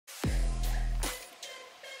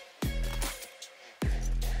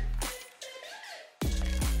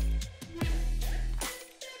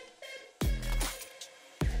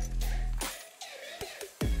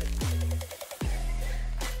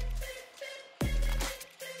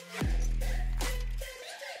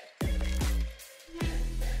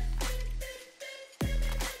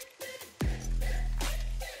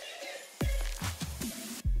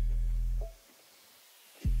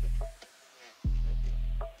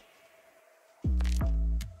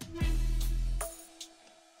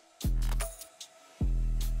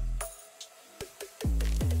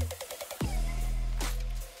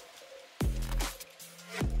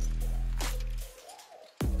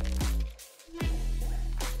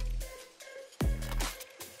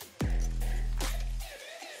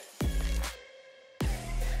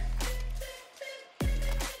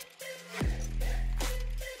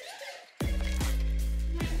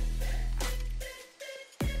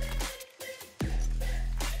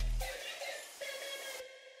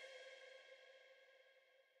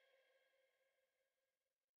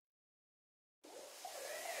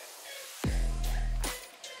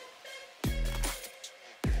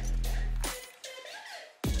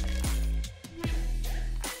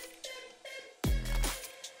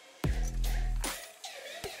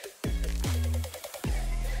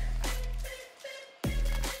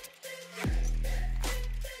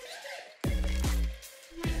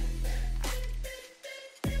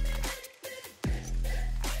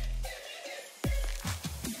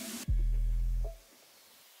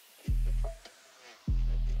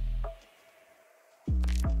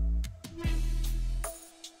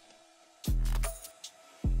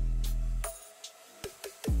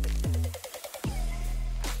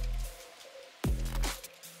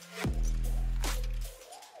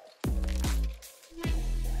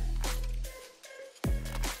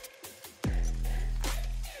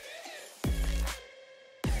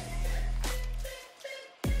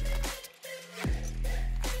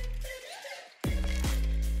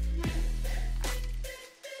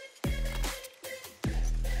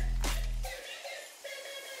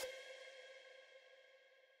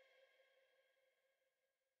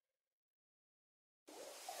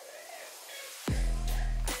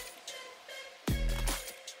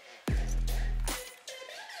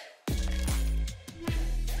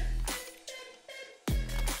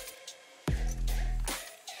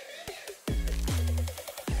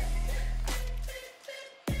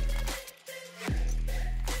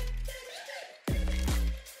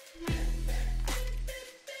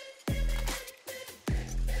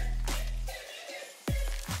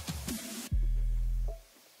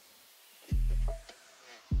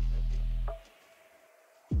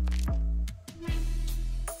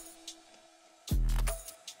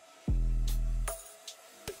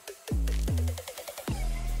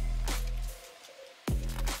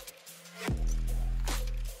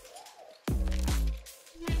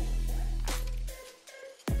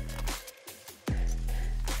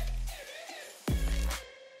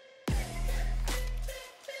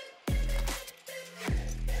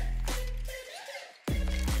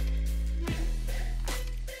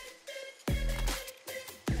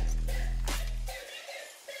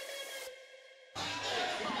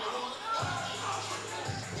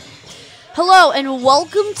Hello and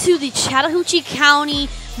welcome to the Chattahoochee County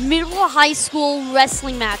Middle High School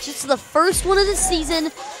Wrestling Match. It's the first one of the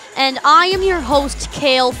season, and I am your host,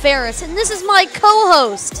 Kale Ferris, and this is my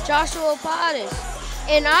co-host, Joshua Pottis.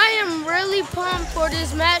 And I am really pumped for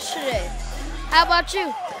this match today. How about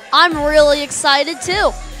you? I'm really excited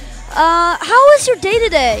too. How was your day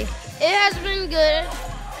today? It has been good.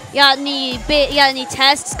 You got any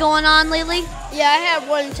tests going on lately? Yeah, I had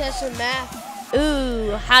one test in math.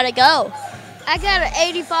 Ooh, how'd it go? I got an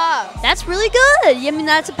 85. That's really good. I mean,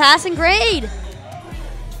 that's a passing grade.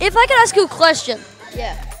 If I could ask you a question.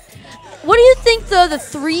 Yeah. What do you think the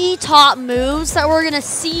three top moves that we're going to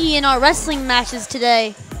see in our wrestling matches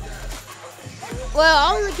today? Well,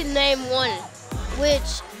 I only can name one,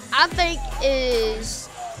 which I think is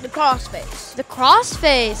the crossface. The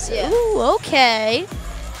crossface. Yeah. Ooh, okay.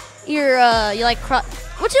 You like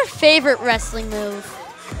what's your favorite wrestling move?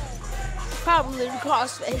 Probably the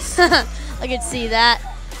crossface. I could see that.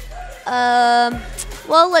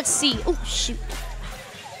 Well, let's see. Oh, shoot.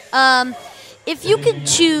 If you could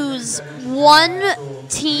choose one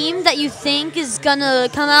team that you think is gonna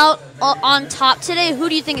come out on top today, who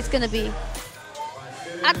do you think it's gonna be?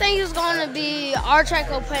 I think it's going to be our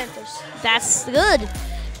Chattco Panthers. That's good.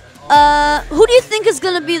 Who do you think is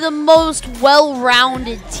going to be the most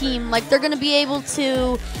well-rounded team? Like, they're going to be able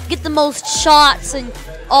to get the most shots and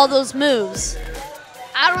all those moves?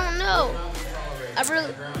 I don't know.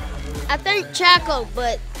 I think Chattco,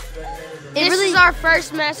 but this is our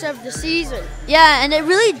first match of the season. Yeah, and it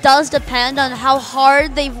really does depend on how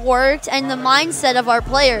hard they've worked and the mindset of our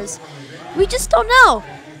players. We just don't know.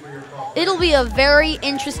 It'll be a very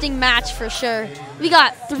interesting match for sure. We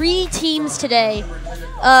got 3 teams today.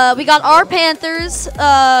 We got our Panthers,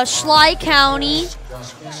 Schley County,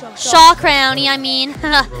 Shaw County, I mean,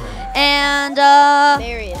 and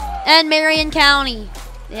Marion County.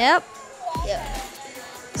 Yep.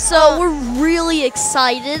 So we're really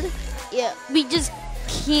excited. Yeah. We just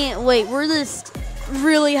can't wait. We're just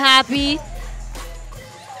really happy.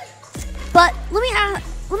 But let me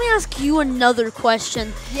ask you another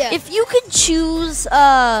question. Yeah. If you could choose,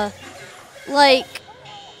 like,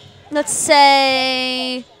 let's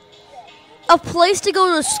say, a place to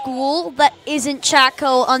go to school that isn't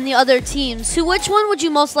Chattco on the other teams, which one would you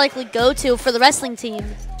most likely go to for the wrestling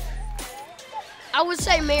team? I would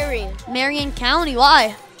say Marion. Marion County,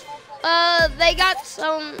 why? They got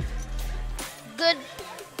some good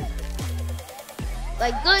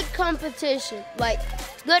competition, like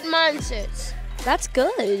good mindsets. That's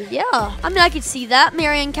good, yeah. I mean, I could see that.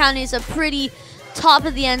 Marion County is a pretty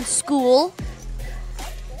top-of-the-end school.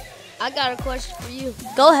 I got a question for you.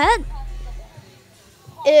 Go ahead.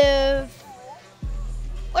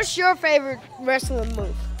 What's your favorite wrestling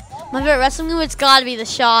move? My favorite wrestling move, it's got to be the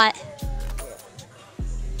shot.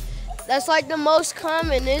 That's like the most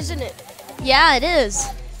common, isn't it? Yeah, it is.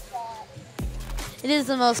 It is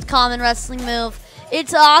the most common wrestling move.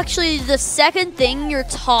 It's actually the second thing you're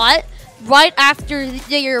taught right after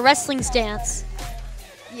your wrestling stance.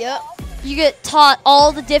 Yep. You get taught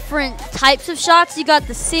all the different types of shots. You got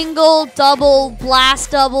the single, double,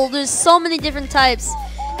 blast double. There's so many different types.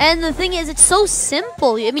 And the thing is, it's so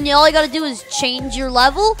simple. I mean, all you got to do is change your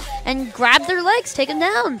level and grab their legs, take them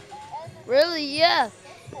down. Really, yeah.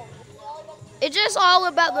 It's just all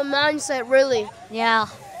about the mindset, really. Yeah.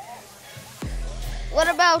 What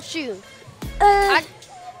about you?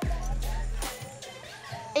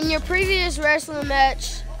 In your previous wrestling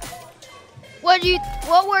match, what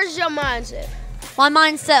was your mindset? My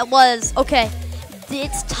mindset was, okay,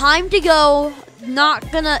 it's time to go.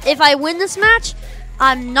 If I win this match,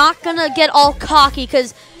 I'm not gonna get all cocky,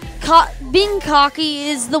 because being cocky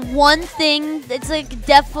is the one thing that's like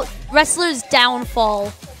wrestler's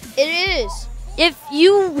downfall. It is. If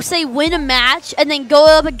you say win a match and then go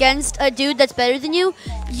up against a dude that's better than you,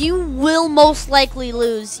 you will most likely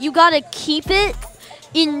lose. You gotta keep it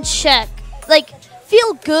in check. Like,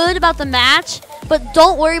 feel good about the match, but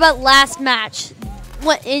don't worry about last match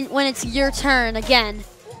when it's your turn again.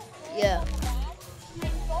 Yeah.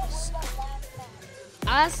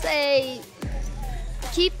 I say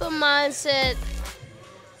keep a mindset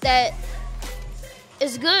that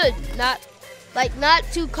is good, not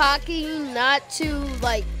too cocky, not too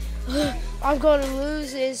like I'm gonna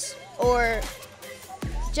lose this, or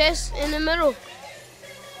just in the middle.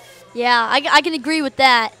 Yeah, I can agree with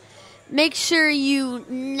that. Make sure you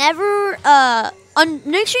never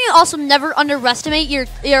also never underestimate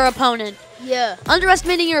your opponent. Yeah.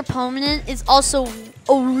 Underestimating your opponent is also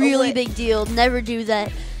a really big deal. Never do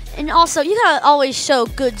that. And also, you gotta always show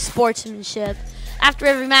good sportsmanship. After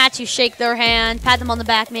every match, you shake their hand, pat them on the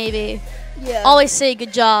back maybe. Yeah. Always say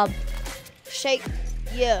good job. shake.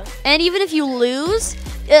 Yeah. And even if you lose,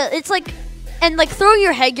 it's like, and like throwing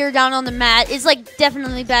your headgear down on the mat is like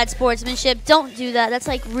definitely bad sportsmanship. Don't do that. That's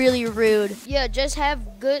like really rude. Yeah, just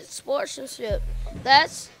have good sportsmanship.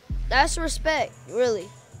 That's respect, really.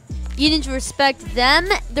 You need to respect them,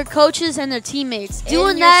 their coaches, and their teammates.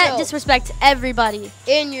 Doing yourself. that disrespects everybody.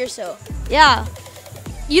 In yourself. Yeah.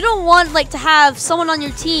 You don't want like to have someone on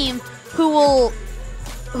your team who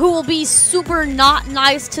will be super not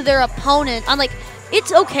nice to their opponent. I'm like,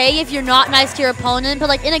 it's okay if you're not nice to your opponent, but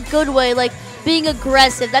like in a good way, like being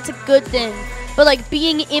aggressive, that's a good thing. But like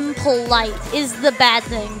being impolite is the bad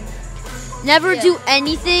thing. Never do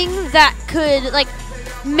anything that could like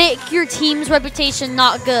make your team's reputation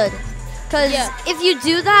not good. Because if you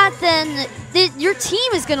do that, then your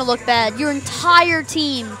team is going to look bad. Your entire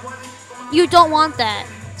team. You don't want that.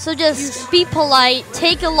 So just be polite.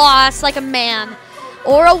 Take a loss like a man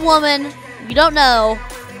or a woman. You don't know.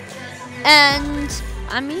 And,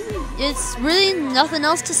 I mean, it's really nothing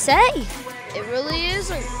else to say. It really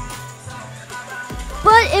isn't.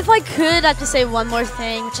 But if I could have to say one more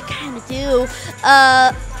thing, which I kind of do,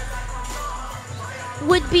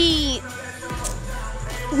 would be,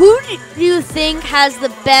 who do you think has the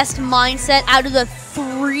best mindset out of the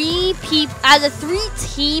three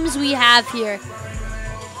teams we have here?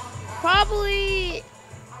 Probably,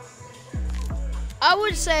 I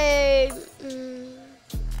would say,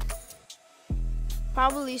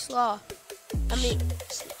 probably Slaw. I mean,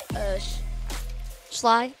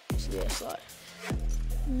 Sly? Yeah, Sly.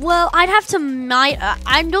 Well, I'd have to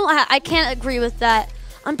I can't agree with that.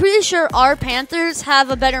 I'm pretty sure our Panthers have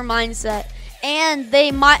a better mindset, and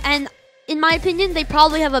and in my opinion, they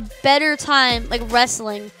probably have a better time like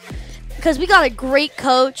wrestling, because we got a great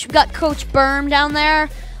coach. We got Coach Berm down there,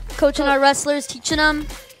 coaching our wrestlers, teaching them.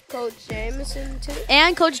 Coach Jameson too.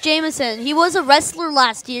 And Coach Jameson. He was a wrestler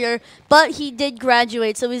last year, but he did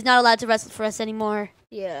graduate, so he's not allowed to wrestle for us anymore.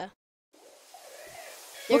 Yeah.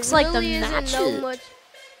 Looks like the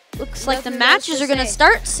matches are going to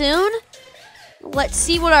start soon. Let's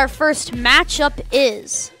see what our first matchup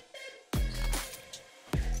is.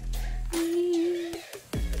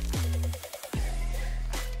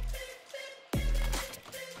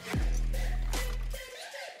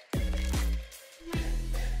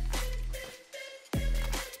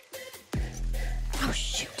 Oh,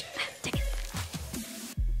 shoot. Dang it.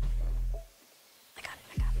 I got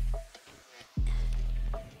it.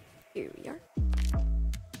 Here we are.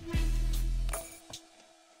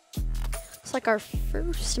 Looks like our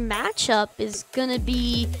first matchup is gonna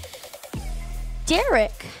be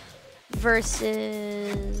Derek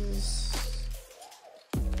versus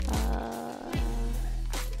I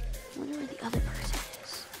wonder where the other person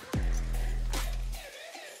is.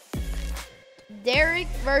 Derek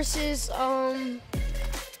versus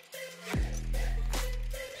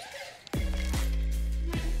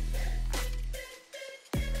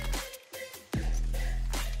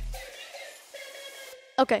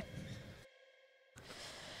Okay.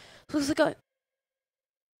 Looks like a...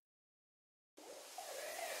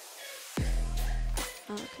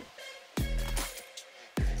 Oh, okay.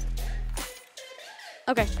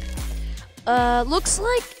 Okay. Looks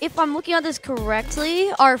like, if I'm looking at this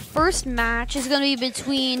correctly, our first match is going to be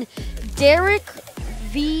between Derek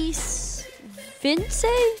Vince?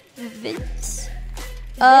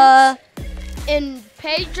 and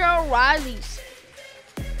Pedro Riley's.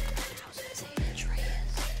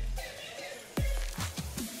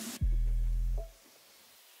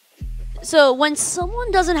 So when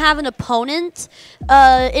someone doesn't have an opponent,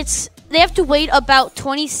 they have to wait about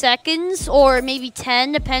 20 seconds or maybe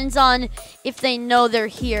 10, depends on if they know they're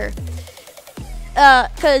here.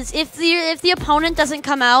 Because if the opponent doesn't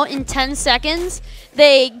come out in 10 seconds,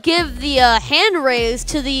 they give the hand raise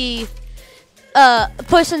to the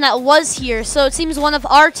person that was here. So it seems one of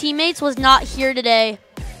our teammates was not here today.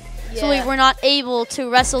 Yeah. So we were not able to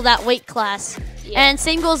wrestle that weight class. Yeah. And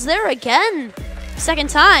same goes there again. Second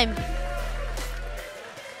time.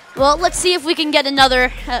 Well, let's see if we can get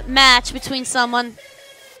another match between someone.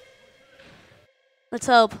 Let's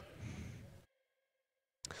hope.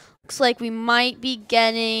 Looks like we might be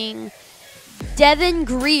getting Devin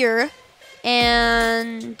Greer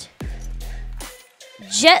and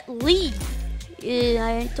Jet Li.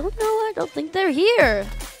 I don't know. I don't think they're here.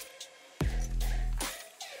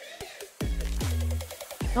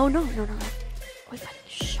 Oh, no. We're fighting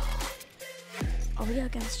Shaw. Are we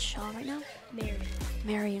against Shaw right now?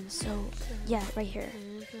 Marion, so yeah, right here.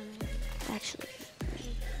 Actually,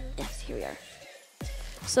 yes, here we are.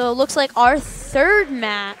 So it looks like our third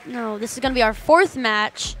match. No, this is gonna be our fourth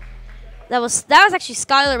match. That was actually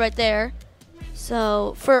Skylar right there.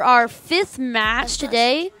 So for our 5th match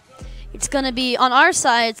today, it's going to be on our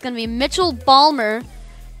side. It's going to be Mitchell Balmer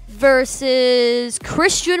versus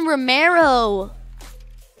Christian Romero.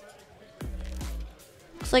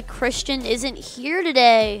 Looks like Christian isn't here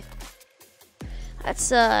today.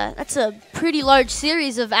 That's a pretty large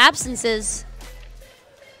series of absences.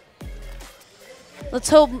 Let's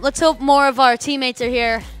hope more of our teammates are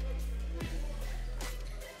here.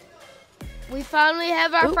 We finally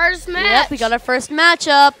have our first match. Yep, we got our first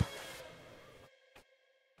matchup.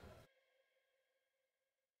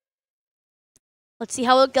 Let's see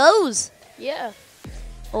how it goes. Yeah.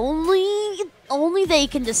 Only they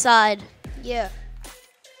can decide. Yeah.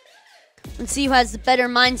 Let's see who has the better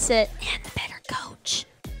mindset and the better coach.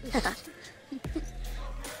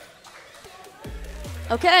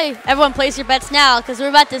 Okay, everyone place your bets now because we're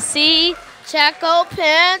about to see Chattco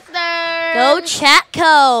Panthers. Go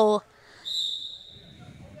Chattco.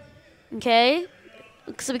 Okay,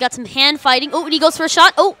 so we got some hand fighting. Oh, and he goes for a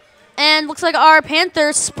shot. Oh, and looks like our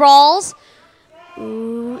Panther sprawls.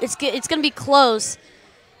 Ooh, it's gonna be close.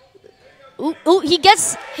 Ooh, he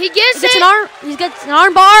gets an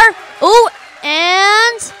arm bar. Ooh,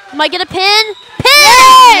 and might get a pin.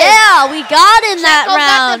 Yeah, we got in that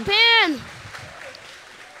round. Got the pin.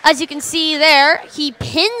 As you can see there, he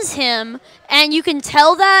pins him, and you can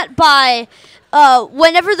tell that by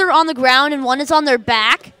whenever they're on the ground and one is on their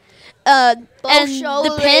back, and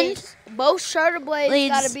the pin. Both shoulder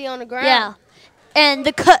blades got to be on the ground. Yeah, and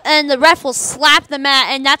the ref will slap the mat,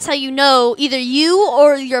 and that's how you know either you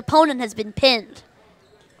or your opponent has been pinned.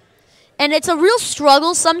 And it's a real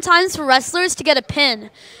struggle sometimes for wrestlers to get a pin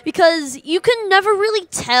because you can never really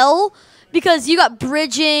tell because you got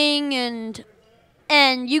bridging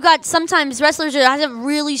and you got sometimes wrestlers that have a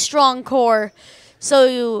really strong core,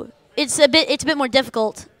 so it's a bit more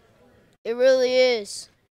difficult. It really is.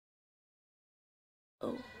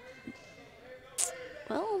 Oh.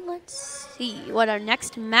 Well, let's see what our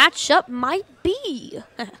next matchup might be.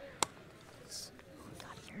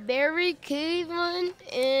 Barry Cleveland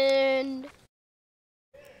and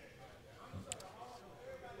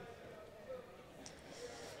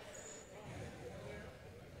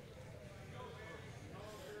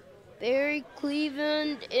Barry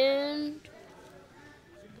Cleveland and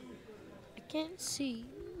I can't see.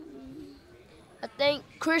 I think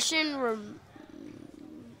Christian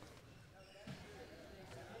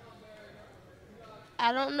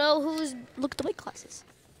I don't know who's. Look at the weight classes.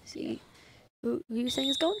 See who you saying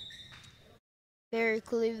is going? Barry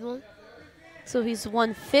Cleveland. So he's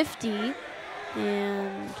 150,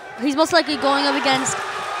 and he's most likely going up against.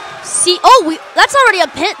 That's already a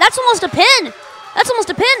pin. That's almost a pin. That's almost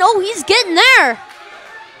a pin. Oh, he's getting there.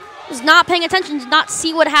 Was not paying attention. Did not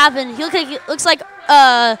see what happened. He looks like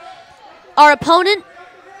our opponent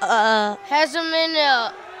has him in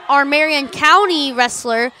our Marion County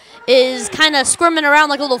wrestler is kind of squirming around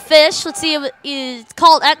like a little fish. Let's see if it's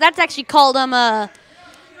called. That's actually called what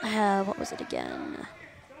was it again?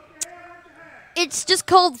 It's just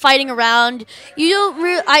called fighting around.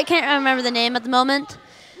 I can't remember the name at the moment.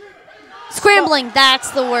 Scrambling,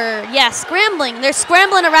 that's the word. Yeah, scrambling. They're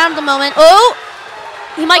scrambling around at the moment. Oh,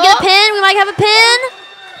 he might get a pin. We might have a pin.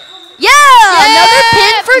 Yeah, another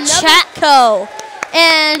pin for Chattco.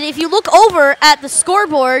 And if you look over at the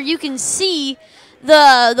scoreboard, you can see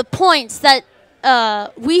the points that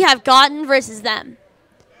we have gotten versus them.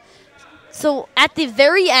 So at the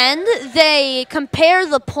very end, they compare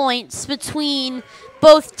the points between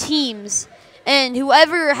both teams. And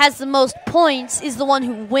whoever has the most points is the one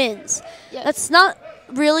who wins. Yes. That's not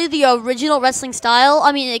really the original wrestling style.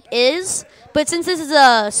 I mean, it is. But since this is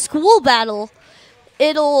a school battle,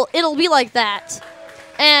 it'll be like that.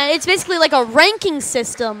 And it's basically like a ranking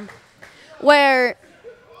system where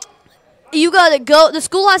you gotta go. The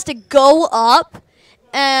school has to go up,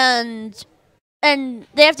 and they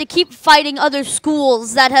have to keep fighting other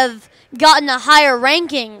schools that have gotten a higher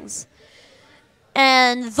rankings.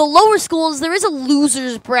 And the lower schools, there is a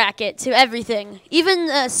loser's bracket to everything,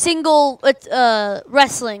 even single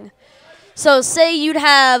wrestling. So say you'd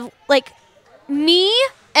have like me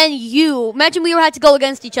and you. Imagine we had to go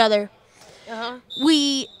against each other.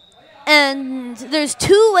 And there's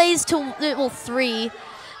 2 ways to, three.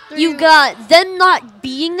 You got them not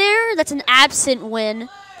being there. That's an absent win.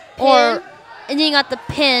 And then you got the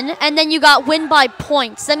pin. And then you got win by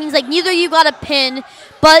points. That means like neither you got a pin,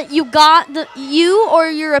 but you or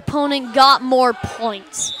your opponent got more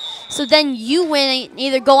points. So then you win,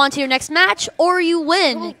 either go on to your next match or you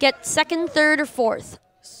win. Get second, third, or fourth.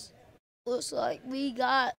 Looks like we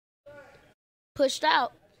got pushed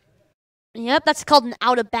out. Yep, that's called an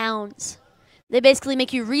out of bounds. They basically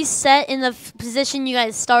make you reset in the position you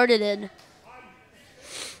guys started in.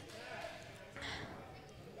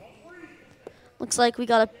 Looks like we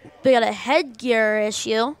got a headgear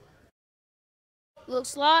issue.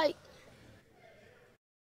 Looks like.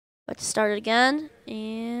 Let's start it again,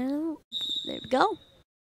 and there we go.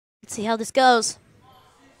 Let's see how this goes.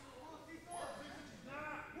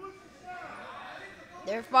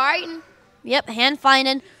 They're fighting. Yep, hand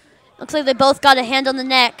fighting. Looks like they both got a hand on the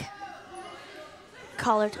neck.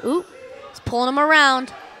 Collared. Ooh, he's pulling him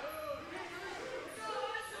around.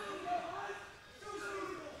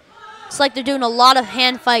 Looks like they're doing a lot of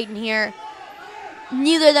hand fighting here.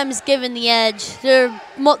 Neither of them is given the edge. They're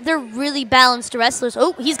really balanced wrestlers.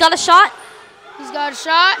 Oh, he's got a shot. He's got a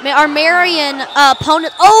shot. Our Marion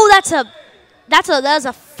opponent. Oh, that was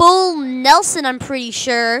a full Nelson, I'm pretty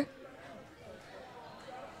sure.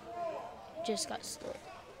 Just got slipped.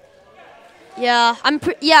 Yeah,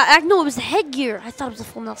 no, it was the headgear. I thought it was a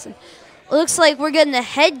full Nelson. It looks like we're getting a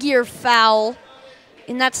headgear foul,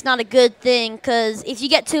 and that's not a good thing, because if you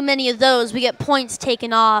get too many of those, we get points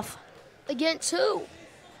taken off. Against who?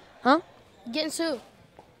 Huh? Against who?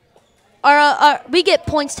 We get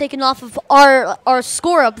points taken off of our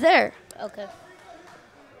score up there. Okay.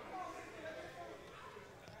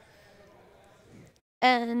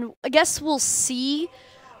 And I guess we'll see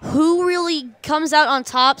who really comes out on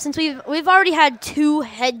top, since we've already had 2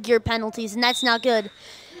 headgear penalties, and that's not good.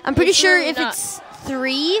 I'm pretty sure if it's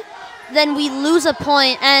 3, then we lose a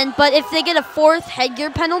point. But if they get a 4th headgear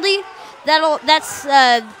penalty, that's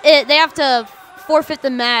it. They have to forfeit the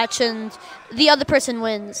match, and the other person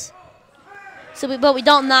wins. But we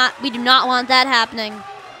do not want that happening.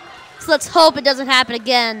 So let's hope it doesn't happen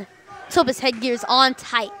again. Let's hope his headgear's on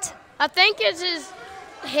tight. I think it's his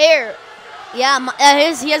hair. Yeah,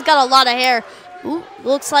 he has got a lot of hair. Ooh,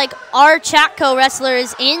 looks like our Chattco wrestler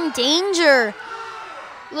is in danger.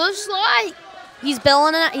 Looks like he's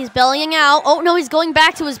bellying out. Oh no, he's going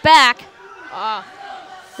back to his back.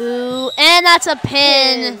 Ooh, and that's a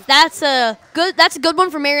pin. That's a good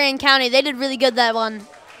one for Marion County. They did really good that one.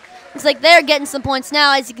 Looks like they're getting some points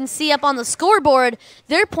now. As you can see up on the scoreboard,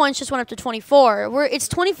 their points just went up to 24. It's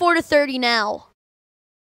 24-30 now.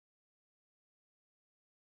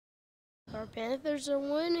 Our Panthers are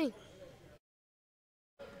winning.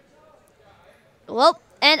 Well,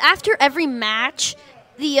 and after every match,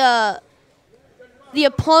 the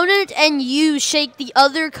opponent and you shake the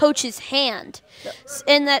other coach's hand. Yep.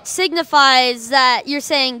 And that signifies that you're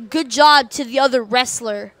saying good job to the other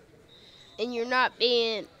wrestler. And you're not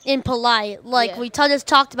being impolite, like we just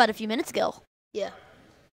talked about a few minutes ago. Yeah.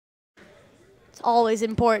 It's always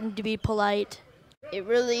important to be polite. It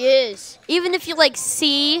really is. Even if you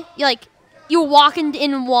you're walking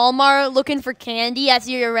in Walmart looking for candy after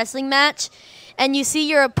your wrestling match, and you see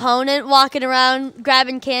your opponent walking around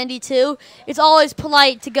grabbing candy too, it's always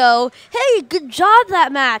polite to go, "Hey, good job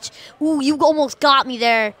that match. Ooh, you almost got me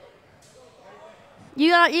there."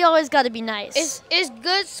 You always got to be nice. It's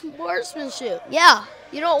good sportsmanship. Yeah.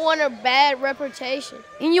 You don't want a bad reputation.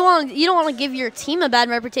 And you don't want to give your team a bad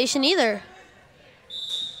reputation either.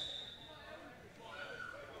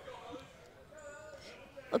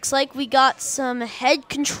 Looks like we got some head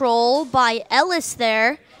control by Ellis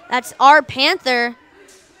there. That's our Panther.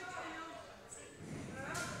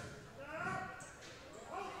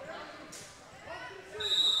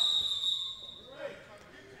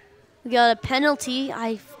 We got a penalty.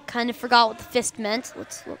 I kind of forgot what the fist meant.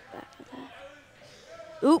 Let's look back at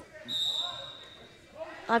that. Oop.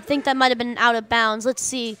 I think that might have been out of bounds. Let's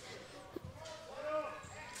see.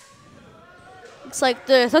 Looks like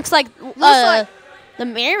the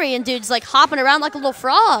Marion dude's like hopping around like a little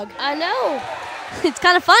frog. I know. It's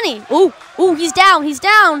kind of funny. Ooh, he's down. He's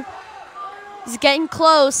down. He's getting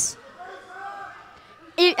close.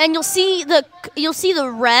 And you'll see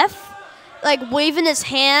the ref like waving his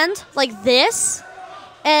hand like this,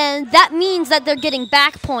 and that means that they're getting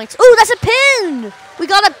back points. Ooh, that's a pin! We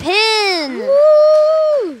got a pin!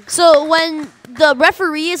 Woo! So when the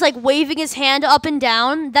referee is like waving his hand up and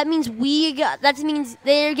down, that means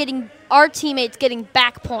our teammates getting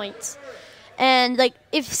back points. And like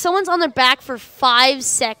if someone's on their back for 5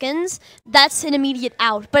 seconds, that's an immediate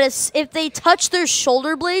out. But if they touch their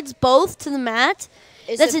shoulder blades both to the mat,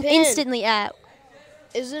 that's an instantly out.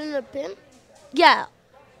 Isn't it a pin? Yeah,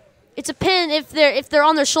 it's a pin if they're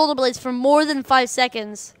on their shoulder blades for more than 5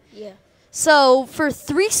 seconds. Yeah. So for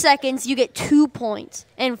 3 seconds you get 2 points,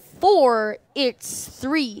 and 4 it's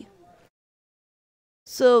 3.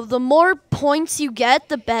 So the more points you get,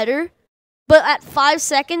 the better. But at 5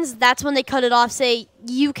 seconds, that's when they cut it off. Say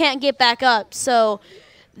you can't get back up. So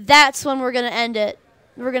that's when we're gonna end it.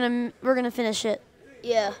 We're gonna finish it.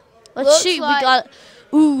 Yeah. Let's shoot. Like, we got.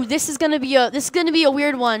 Ooh, this is gonna be a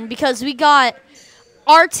weird one because we got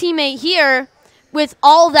our teammate here with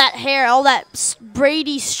all that hair, all that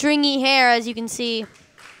braidy, stringy hair, as you can see.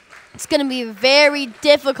 It's gonna be very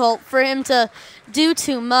difficult for him to do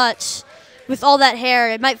too much with all that hair.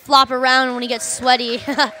 It might flop around when he gets sweaty.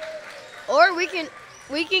 Or we can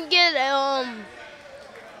get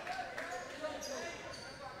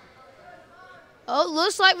Oh,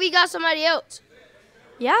 looks like we got somebody else.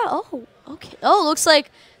 Yeah, oh, okay. Oh, looks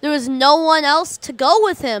like there was no one else to go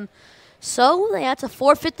with him. So they had to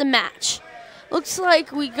forfeit the match. Looks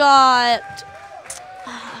like we got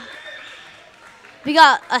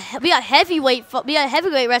heavyweight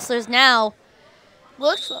wrestlers now.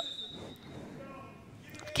 Looks like.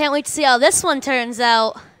 Can't wait to see how this one turns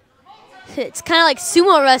out. It's kind of like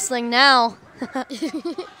sumo wrestling now.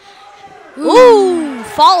 Ooh,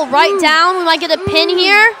 fall right down. We might get a pin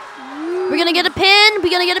here. We're going to get a pin. We're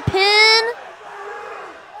going to get a pin.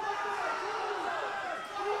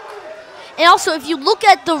 And also, if you look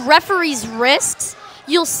at the referee's wrists,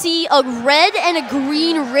 you'll see a red and a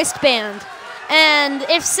green wristband. And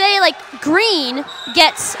if, say, like, green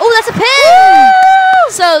gets... Oh, that's a pin!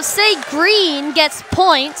 Woo! So, say green gets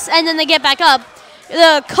points, and then they get back up.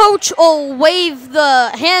 The coach will wave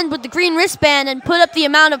the hand with the green wristband and put up the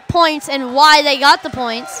amount of points and why they got the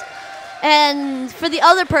points. And for the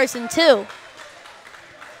other person, too.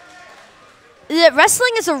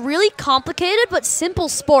 Wrestling is a really complicated but simple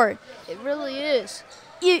sport. It really is.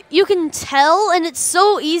 You can tell, and it's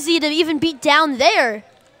so easy to even beat down there.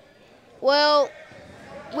 Well,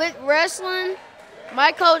 with wrestling,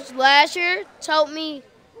 my coach last year told me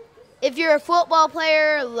if you're a football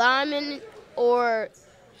player, lineman, or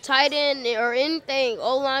tight end, or anything,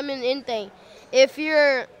 O-lineman, anything, if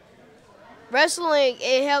you're wrestling,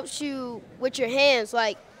 it helps you with your hands,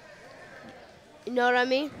 like, you know what I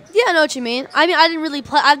mean? Yeah, I know what you mean. I mean, I've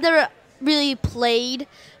never really played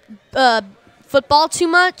football too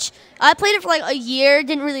much. I played it for like a year,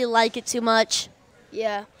 didn't really like it too much.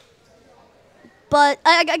 Yeah. But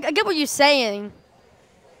I get what you're saying.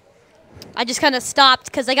 I just kind of stopped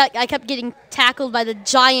because I kept getting tackled by the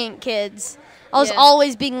giant kids. I was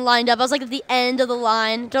always being lined up. I was like at the end of the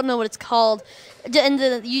line. Don't know what it's called. And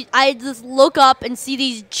I just look up and see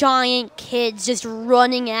these giant kids just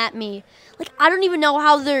running at me. Like, I don't even know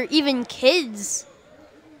how they're even kids.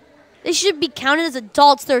 They should be counted as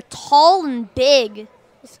adults. They're tall and big.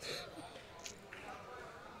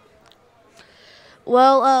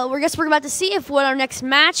 Well, I guess we're about to see what our next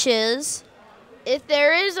match is. If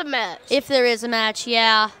there is a match. If there is a match,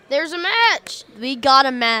 yeah. There's a match. We got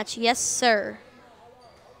a match, yes, sir.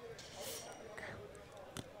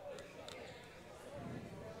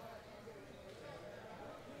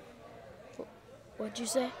 What'd you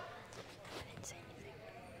say? I didn't say anything.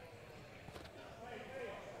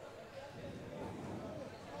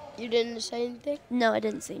 You didn't say anything? No, I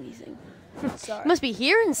didn't say anything. Sorry. Must be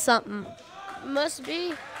hearing something. Must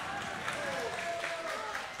be.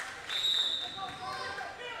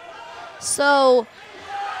 So,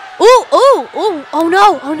 oh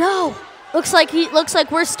no. Looks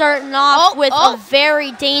like we're starting off with a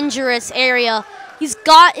very dangerous area. He's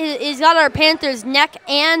got our Panther's neck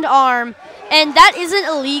and arm, and that isn't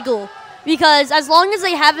illegal because as long as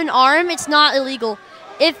they have an arm, it's not illegal.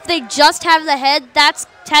 If they just have the head, that's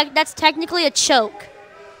technically a choke,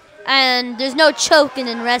 and there's no choking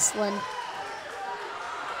in wrestling.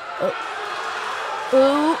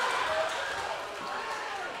 Ooh.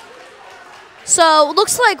 So,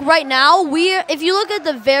 looks like right now, if you look at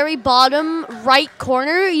the very bottom right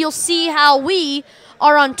corner, you'll see how we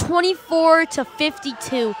are on 24 to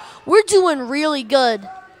 52. We're doing really good.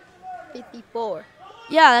 54.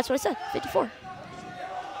 Yeah, that's what I said, 54.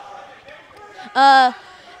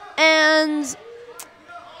 And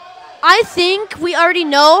I think we already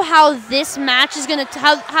know how this match is gonna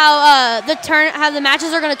how the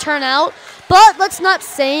matches are gonna turn out. But let's not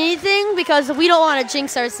say anything because we don't want to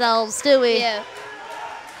jinx ourselves, do we? Yeah.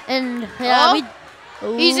 And yeah,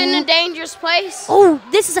 he's in a dangerous place. Oh,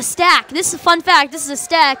 this is a stack. This is a fun fact. This is a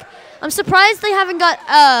stack. I'm surprised they haven't got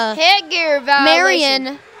headgear violation.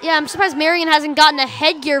 Marion. Yeah, I'm surprised Marion hasn't gotten a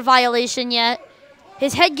headgear violation yet.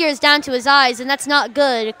 His headgear is down to his eyes, and that's not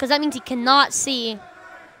good because that means he cannot see.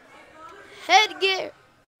 Headgear.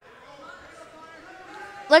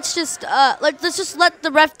 Let's just let the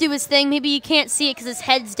ref do his thing. Maybe you can't see it because his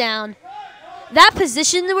head's down. That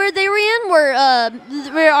position where they were in, where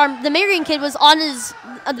the Marion kid was on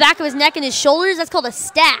the back of his neck and his shoulders, that's called a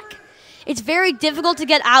stack. It's very difficult to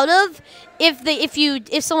get out of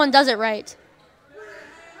if someone does it right.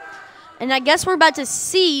 And I guess we're about to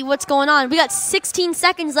see what's going on. We got 16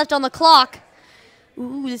 seconds left on the clock.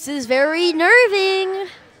 Ooh, this is very nerving.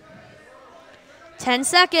 10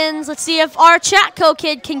 seconds. Let's see if our Chattco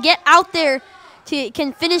kid can get out there,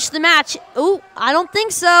 can finish the match. Ooh, I don't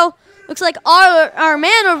think so. Looks like our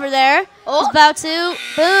man over there is about to.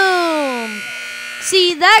 Boom.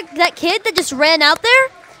 See, that kid that just ran out there?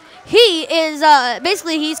 He is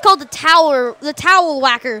basically, he's called the towel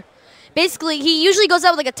whacker. Basically, he usually goes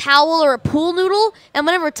out with like a towel or a pool noodle, and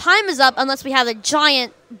whenever time is up, unless we have a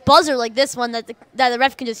giant buzzer like this one that the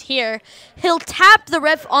ref can just hear, he'll tap the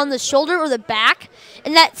ref on the shoulder or the back,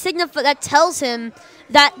 and that tells him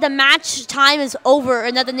that the match time is over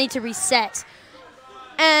and that they need to reset.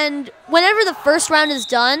 And whenever the first round is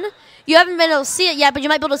done, you haven't been able to see it yet, but you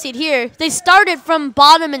might be able to see it here. They started from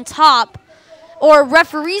bottom and top, or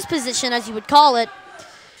referee's position, as you would call it.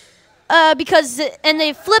 And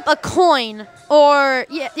they flip a coin, or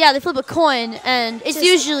they flip a coin, and it's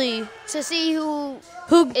usually to see who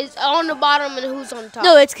is on the bottom and who's on top.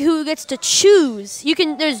 No, it's who gets to choose.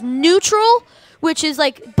 There's neutral, which is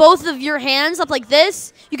like both of your hands up like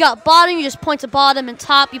this. You got bottom, you just point to bottom, and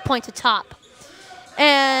top, you point to top.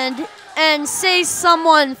 And say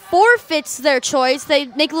someone forfeits their choice, they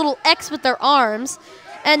make a little X with their arms,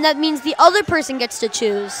 and that means the other person gets to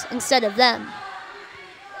choose instead of them.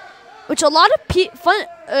 Which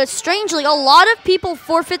strangely, a lot of people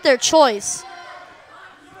forfeit their choice.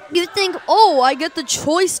 You think, oh, I get the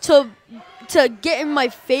choice to get in my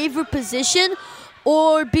favorite position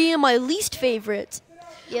or be in my least favorite.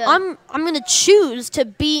 Yeah. I'm gonna choose to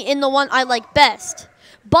be in the one I like best.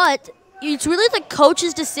 But it's really the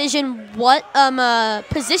coach's decision what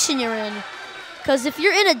position you're in. Because if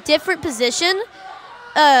you're in a different position,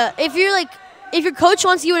 if your coach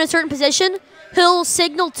wants you in a certain position, he'll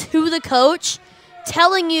signal to the coach,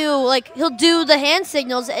 telling you, like, he'll do the hand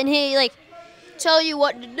signals, and he, like, tell you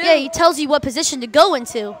what to do. Yeah, he tells you what position to go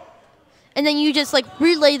into. And then you just, like,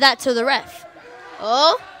 relay that to the ref.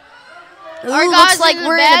 Oh. Ooh, our looks guy's like in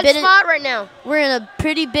we're a bad in a spot right now. We're in a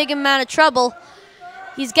pretty big amount of trouble.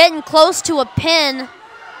 He's getting close to a pin.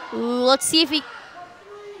 Ooh, let's see if he...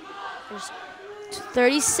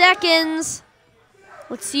 30 seconds.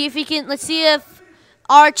 Let's see if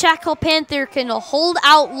our Chattco Panther can hold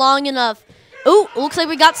out long enough. Ooh, looks like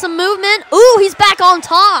we got some movement. Ooh, he's back on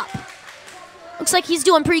top. Looks like he's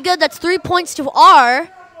doing pretty good. That's 3 points to R.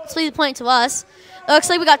 3 points to us. Looks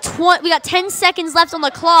like we got 10 seconds left on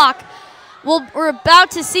the clock. We're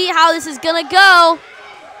about to see how this is gonna go.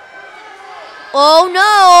 Oh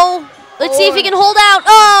no! Let's see if he can hold out.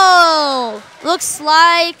 Oh! Looks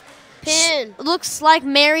like pin. Looks like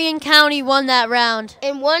Marion County won that round.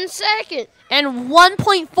 In 1 second. And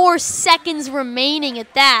 1.4 seconds remaining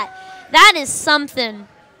at that. That is something.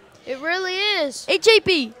 It really is. Hey,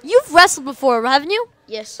 JP, you've wrestled before, haven't you?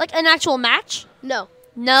 Yes. Like an actual match? No.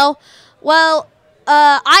 No? Well,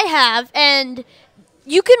 I have, and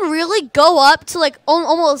you can really go up to like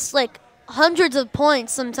almost like hundreds of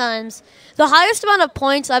points sometimes. The highest amount of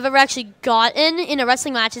points I've ever actually gotten in a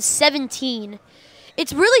wrestling match is 17.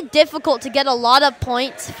 It's really difficult to get a lot of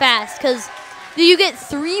points fast because you get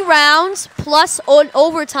 3 rounds plus an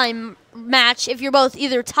overtime match if you're both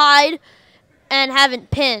either tied and haven't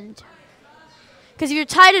pinned. Because if you're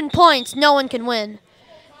tied in points, no one can win.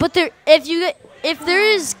 But if there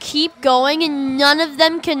is keep going and none of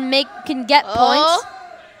them can get points.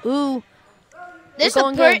 Ooh, this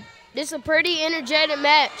is a pretty energetic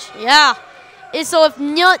match. Yeah. So if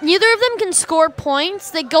neither of them can score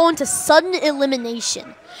points, they go into sudden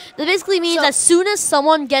elimination. That basically means as soon as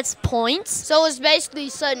someone gets points. So it's basically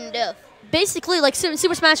sudden death. Basically like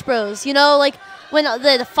Super Smash Bros. You know, like when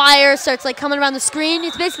the fire starts like coming around the screen.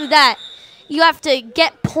 It's basically that. You have to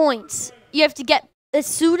get points. You have to get, as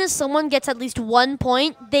soon as someone gets at least 1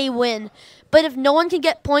 point, they win. But if no one can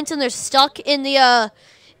get points and they're stuck in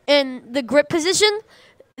the grip position,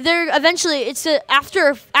 they're eventually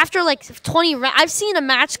after like 20 rounds. I've seen a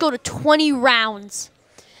match go to 20 rounds,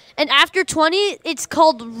 and after 20, it's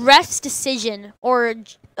called ref's decision or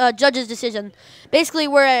judge's decision. Basically,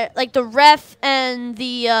 where like the ref and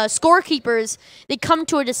the scorekeepers, they come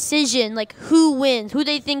to a decision like who wins, who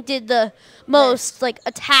they think did the most like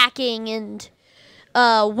attacking and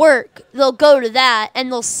work. They'll go to that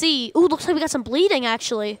and they'll see. Ooh, looks like we got some bleeding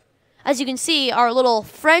actually. As you can see, our little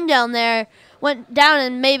friend down there went down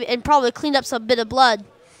and probably cleaned up some bit of blood.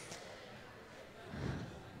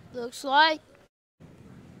 Looks like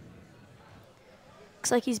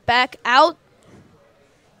he's back out.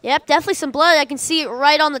 Yep, definitely some blood. I can see it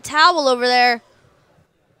right on the towel over there.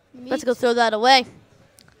 Let's go throw that away.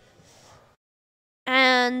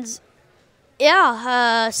 And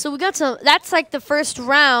Yeah, so we got some. That's like the first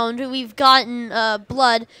round. We've gotten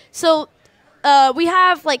blood. So we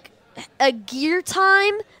have like a gear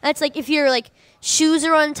time. That's like if your like shoes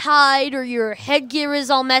are untied or your headgear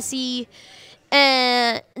is all messy,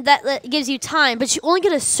 and that gives you time. But you only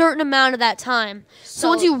get a certain amount of that time. So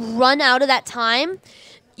once you run out of that time,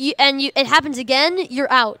 it happens again,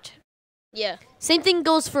 you're out. Yeah. Same thing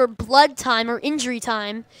goes for blood time or injury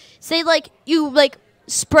time. Say like you like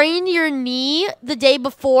sprained your knee the day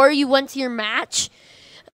before you went to your match.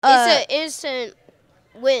 It's an instant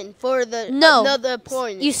win for another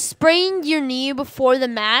point. You sprained your knee before the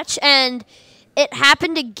match, and it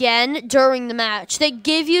happened again during the match. They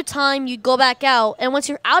give you time, you go back out, and once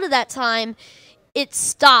you're out of that time, it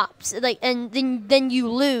stops. Like, and then you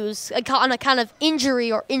lose on account of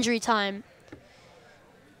injury or injury time.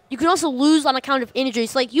 You can also lose on account of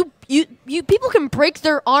injuries. Like you people can break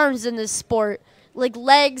their arms in this sport. Like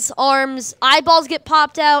legs, arms, eyeballs get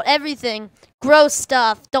popped out, everything. Gross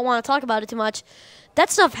stuff. Don't want to talk about it too much. That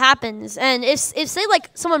stuff happens. And if say like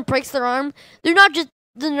someone breaks their arm, the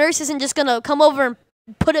nurse isn't just gonna come over and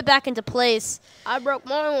put it back into place. I broke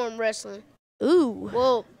my arm wrestling. Ooh.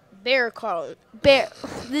 Well, bear crawling. Bear.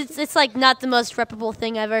 It's like not the most reputable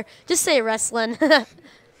thing ever. Just say wrestling.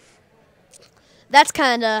 That's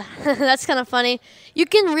kind of funny.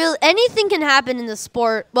 Anything can happen in the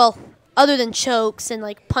sport. Well, other than chokes and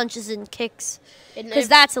like punches and kicks, because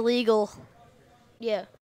that's illegal. Yeah.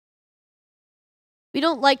 We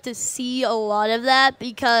don't like to see a lot of that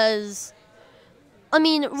because, I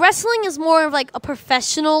mean, wrestling is more of like a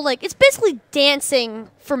professional. Like it's basically dancing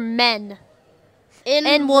for men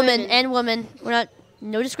and women. We're not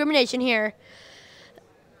no discrimination here.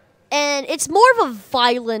 And it's more of a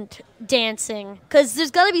violent dancing because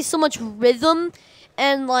there's got to be so much rhythm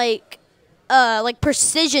and like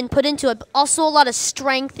precision put into it, but also a lot of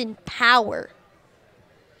strength and power.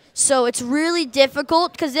 So it's really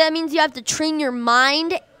difficult because that means you have to train your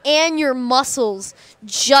mind and your muscles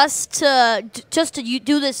just to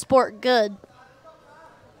do this sport good.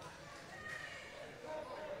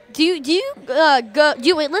 Do you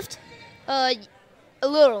weightlift? A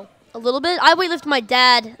little. A little bit? I weightlift my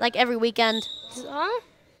dad like every weekend. Huh?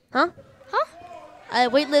 Huh? Huh? I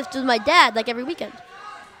weightlift with my dad like every weekend.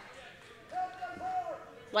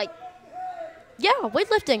 Like? Yeah,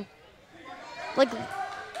 weightlifting. Like.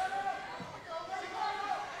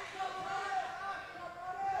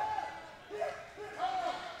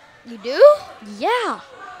 You do? Yeah.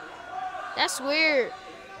 That's weird.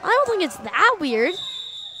 I don't think it's that weird.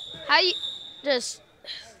 How you just...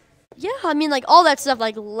 Yeah, I mean, like, all that stuff,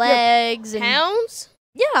 like legs and... Pounds?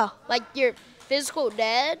 Yeah. Like your physical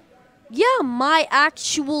dad? Yeah, my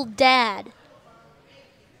actual dad.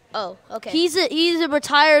 Oh, okay. He's a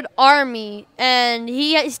retired Army, and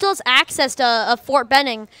he still has access to Fort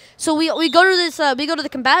Benning. So we go to the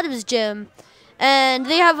combatives gym, and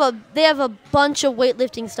they have a bunch of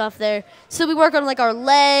weightlifting stuff there. So we work on like our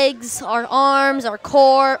legs, our arms, our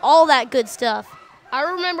core, all that good stuff. I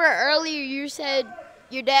remember earlier you said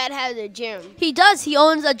your dad has a gym. He does. He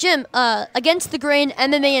owns a gym. Against the Grain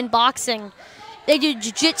MMA and boxing. They do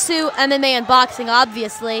jiu-jitsu, MMA, and boxing,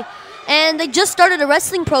 obviously. And they just started a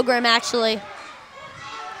wrestling program, actually.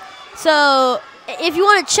 So if you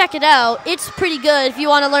want to check it out, it's pretty good if you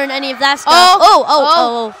want to learn any of that stuff.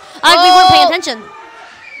 Oh. We weren't paying attention.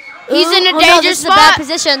 He's in a dangerous no, this spot. is a bad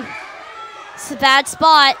position. It's a bad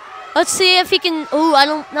spot. Let's see if he can... Ooh, I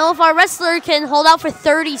don't know if our wrestler can hold out for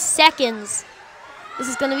 30 seconds. This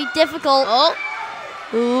is going to be difficult. Oh.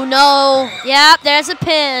 Ooh, no. Yep, there's a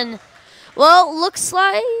pin. Well, looks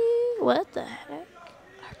like... What the heck?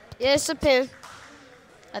 Yeah, it's a pin.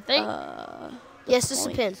 I think. Yes, it's a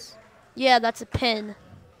pin. Yeah, that's a pin.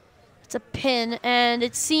 It's a pin, and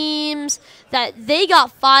it seems that they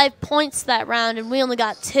got 5 points that round, and we only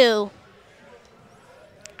got 2.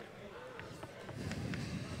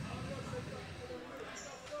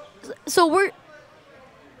 So we're...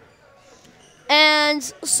 And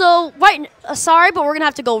so, sorry, but we're going to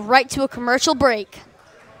have to go right to a commercial break.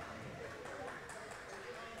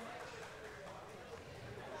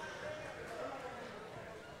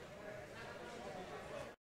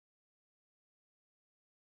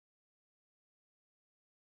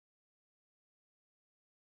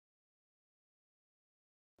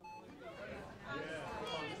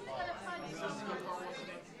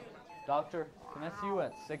 Doctor, can I see you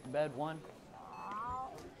at sick bed 1?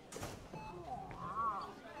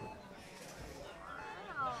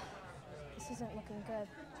 This isn't looking good.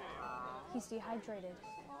 He's dehydrated.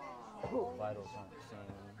 Vitals aren't seeing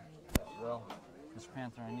that well. Mr.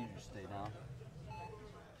 Panther, I need you to stay down.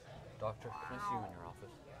 Doctor, can I see you in your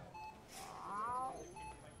office?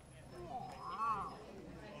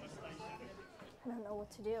 I don't know what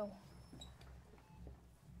to do.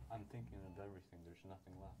 I'm thinking of everything. There's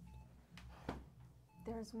nothing left.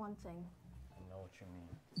 There's one thing. I know what you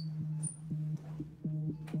mean.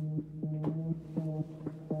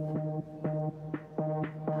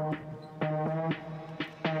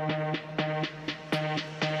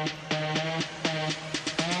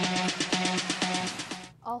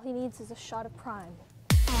 All he needs is a shot of prime.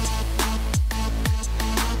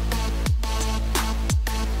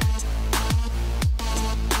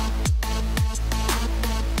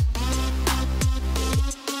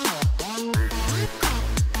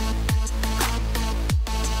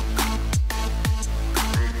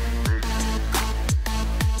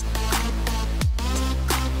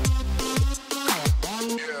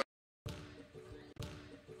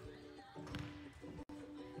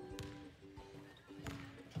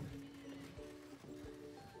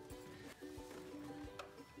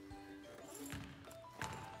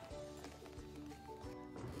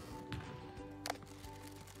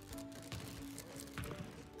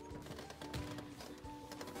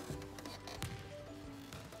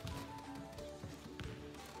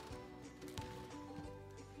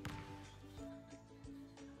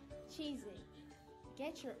 Cheesy,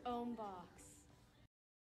 get your own box.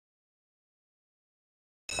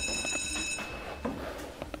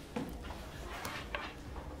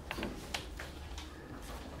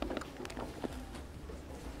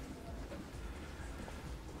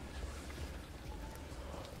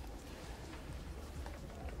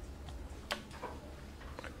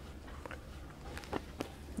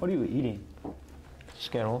 What are you eating?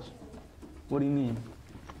 Skittles. What do you mean?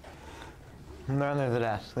 They're under the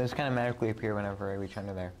desk. They just kind of magically appear whenever I reach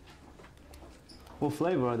under there. What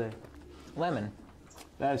flavor are they? Lemon.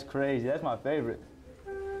 That's crazy. That's my favorite.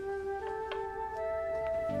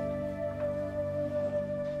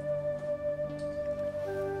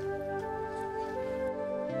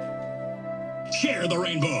 Share the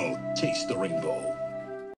rainbow. Taste the rainbow.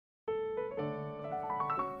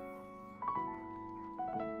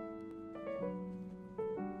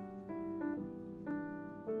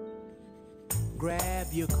 Grab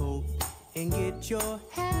your coat and get your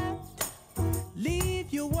hat.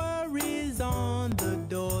 Leave your worries on the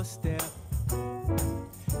doorstep.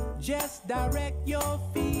 Just direct your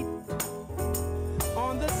feet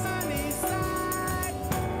on the sunny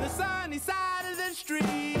side of the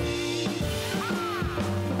street.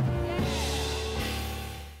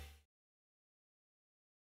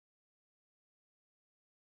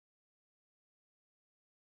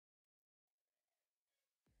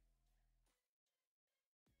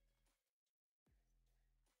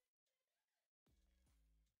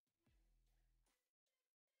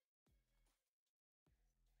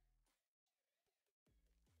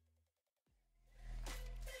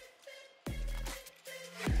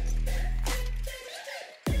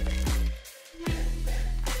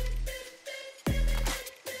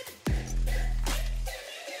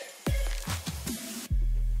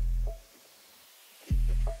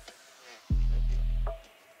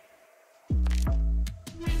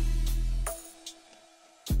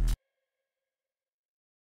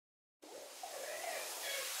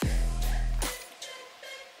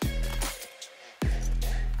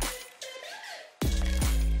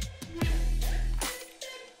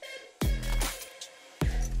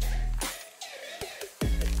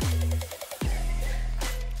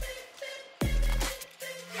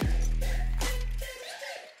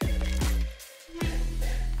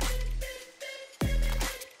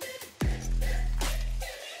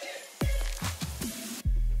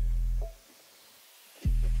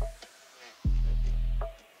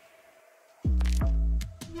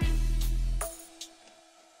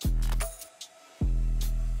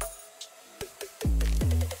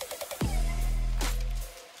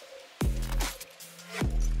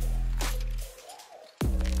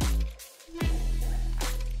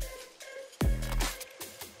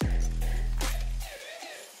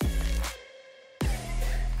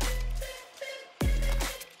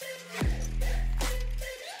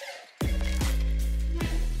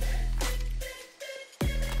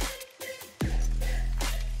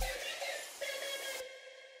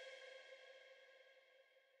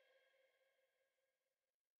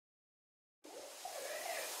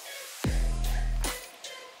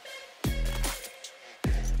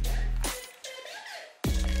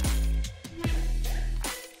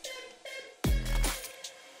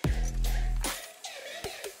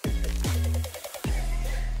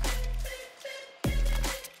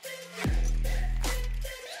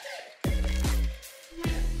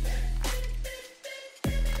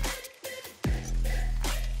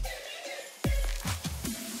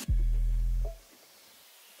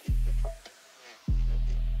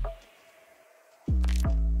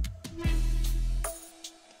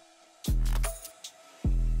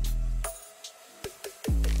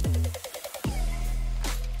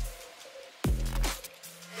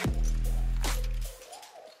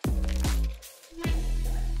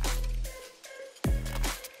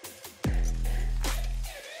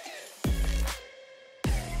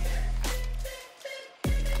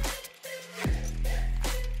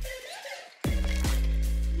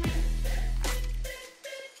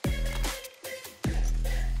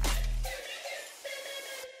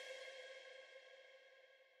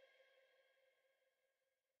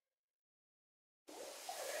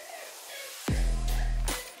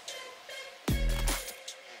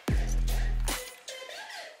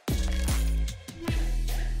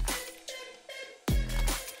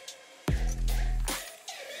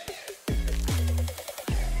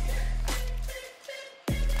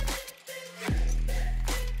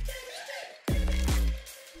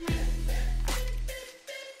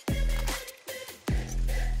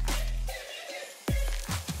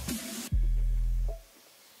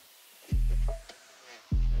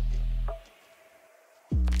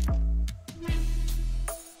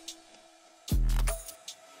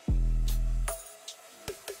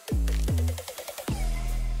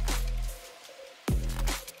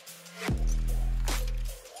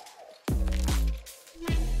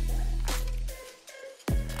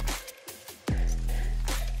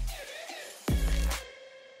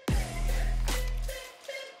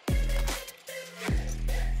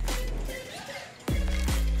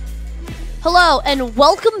 Hello and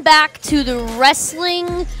welcome back to the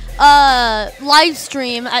wrestling live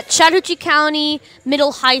stream at Chattahoochee County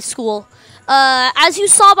Middle High School. As you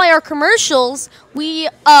saw by our commercials, we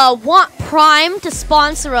want Prime to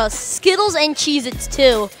sponsor us, Skittles and Cheez-Its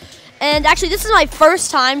too. And actually, this is my first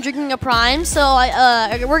time drinking a Prime, so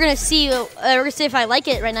we're gonna see if I like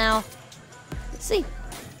it right now. Let's see.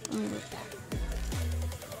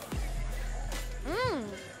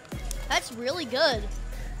 That's really good.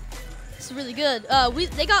 It's really good.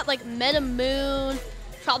 They got like Meta Moon,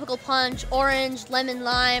 Tropical Punch, Orange, Lemon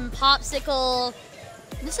Lime, Popsicle.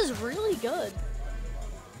 This is really good.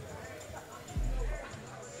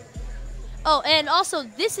 Oh, and also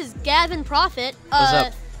this is Gavin Prophet. What's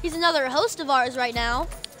up? He's another host of ours right now.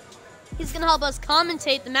 He's gonna help us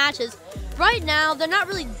commentate the matches. Right now, they're not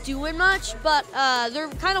really doing much, but they're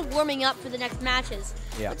kind of warming up for the next matches.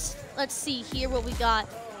 Yeah. Let's see here what we got.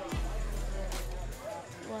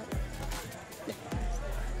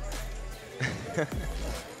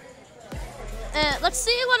 Let's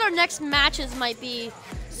see what our next matches might be.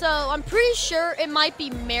 So I'm pretty sure it might be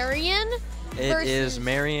Marion. It is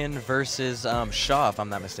Marion versus Shaw, if I'm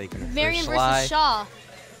not mistaken. Marion versus Shaw.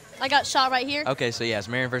 I got Shaw right here. Okay, so yeah, it's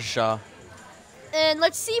Marion versus Shaw. And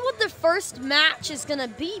let's see what the first match is gonna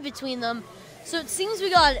be between them. So it seems we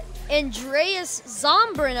got Andreas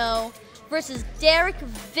Zombrino versus Derek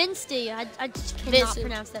Vinsty. I just cannot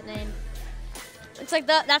pronounce that name. Looks like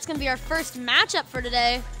that's going to be our first matchup for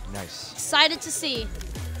today. Nice. Excited to see.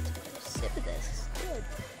 Sip of this.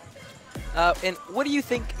 Good. And what do you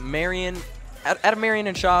think, Marion, out of Marion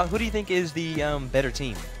and Shaw, who do you think is the better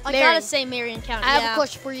team? I got to say Marion County. I have a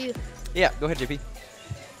question for you. Yeah, go ahead, JP.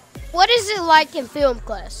 What is it like in film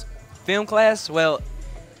class? Film class? Well,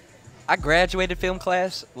 I graduated film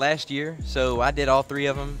class last year, so I did all 3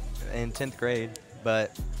 of them in 10th grade.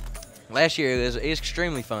 But last year it was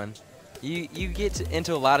extremely fun. You get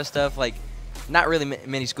into a lot of stuff like not really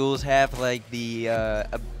many schools have like the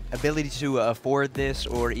ability to afford this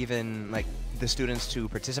or even like the students to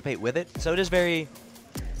participate with it. So it's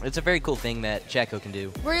a very cool thing that Chattco can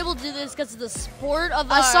do. We're able to do this because of the sport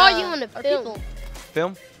of I saw you in the film. People.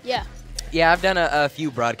 Film? Yeah. Yeah, I've done a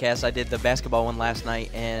few broadcasts. I did the basketball one last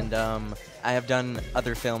night, and I have done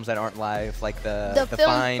other films that aren't live, like the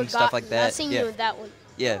Fine, stuff like that. I've seen you in that one.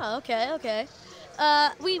 Yeah. Oh, okay.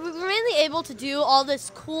 We were mainly able to do all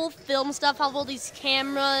this cool film stuff, have all these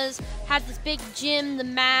cameras, have this big gym, the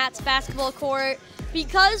mats, basketball court,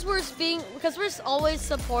 because we're always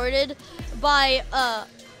supported by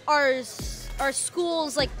our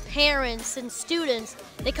schools, like parents and students.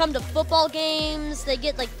 They come to football games, they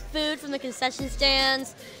get like food from the concession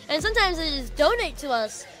stands, and sometimes they just donate to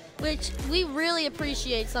us, which we really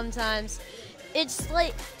appreciate sometimes. It's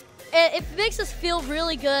like, it makes us feel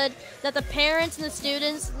really good that the parents and the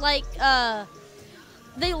students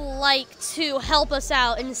they like to help us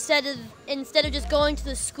out instead of just going to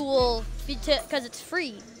the school because it's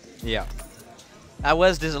free. Yeah. I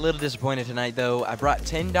was a little disappointed tonight though. I brought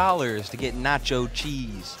 $10 to get nacho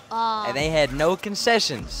cheese, and they had no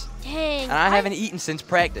concessions. Dang. And I haven't eaten since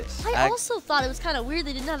practice. I also thought it was kind of weird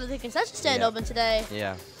they didn't have the concession stand open today.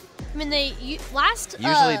 Yeah. I mean,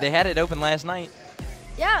 Usually they had it open last night.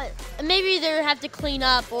 Yeah, maybe they have to clean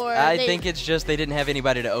up, or I think it's just they didn't have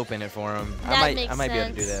anybody to open it for them. I might be able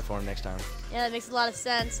to do that for them next time. Yeah, that makes a lot of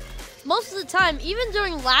sense. Most of the time, even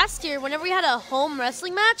during last year, whenever we had a home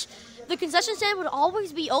wrestling match, the concession stand would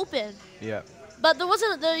always be open. Yeah. But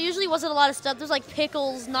there usually wasn't a lot of stuff. There's like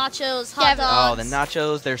pickles, nachos, hot dogs. Oh, the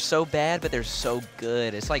nachos, they're so bad, but they're so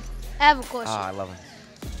good. It's like, I have a question. oh, I love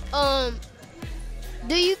them.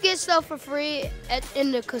 Do you get stuff for free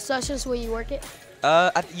in the concessions when you work it?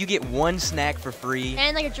 You get 1 snack for free.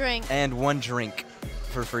 And like a drink. And 1 drink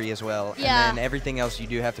for free as well. Yeah. And then everything else you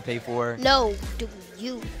do have to pay for. No, do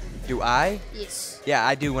you? Do I? Yes. Yeah,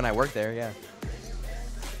 I do when I work there, yeah.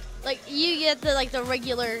 Like, you get the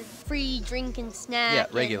regular free drink and snack. Yeah,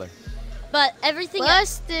 regular. But everything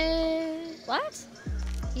Busted. What?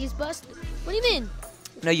 He's busted. What do you mean?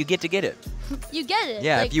 No, you get to get it. You get it.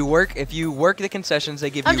 Yeah, like, if you work the concessions,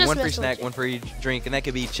 they give you 1 free snack, 1 free drink, and that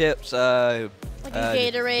could be chips, like a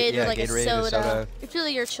Gatorade or like Gatorade a soda. It's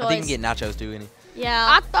really your choice. I think you can get nachos too, any.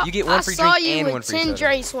 Yeah. You get 1 free drink and 1 free soda. I saw you with 10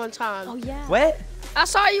 drinks one time. Oh yeah. What? I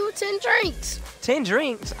saw you with 10 drinks. 10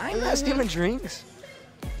 drinks? I'm not stealing drinks.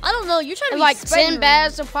 I don't know. You're trying to be like spreading 10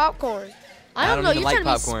 bags of popcorn. I don't know. even You're like trying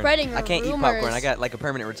to be popcorn. spreading I can't eat rumors. popcorn. I got like a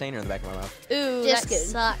permanent retainer in the back of my mouth. Ooh, Just that kidding.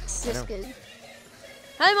 sucks. Just kidding.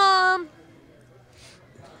 Hi, Mom.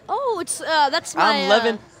 Oh, it's that's my. I'm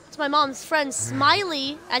loving. It's my mom's friend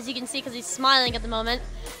Smiley, as you can see, because he's smiling at the moment.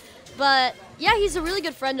 But yeah, he's a really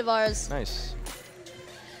good friend of ours. Nice.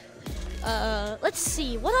 Let's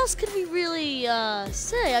see. What else could we really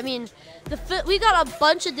say? I mean, we got a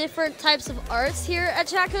bunch of different types of arts here at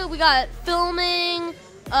Chattco. We got filming,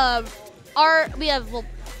 art. We have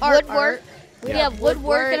art, Woodwork. We have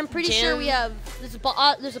woodwork, and I'm pretty gym. sure we have there's a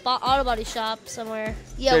auto body shop somewhere.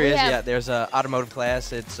 Yeah, There we is, have, yeah. There's a automotive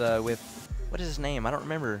class. It's with, what is his name? I don't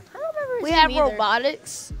remember. I don't remember his we name have either.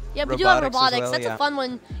 robotics. Yeah, we do have Robotics as robotics. well, That's yeah. a fun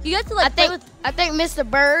one. You get to like play with I think Mr.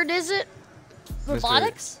 Bird is it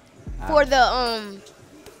robotics. for the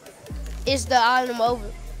is the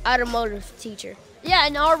automotive teacher. Yeah,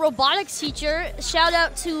 and our robotics teacher. Shout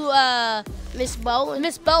out to Miss Bowen.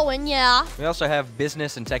 Miss Bowen. Yeah. We also have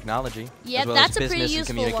business and technology. Yep, as well that's as a pretty business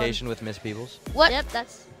and useful communication with Miss Peebles. What? Yep,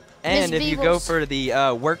 that's. And Miss if you go Peebles. for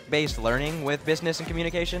the work-based learning with business and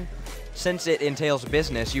communication, since it entails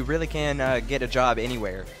business, you really can get a job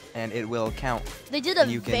anywhere, and it will count. They did a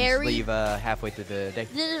And you can very. leave halfway through the day.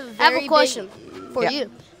 Did a I have very a question for Yeah.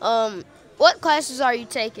 you. What classes are you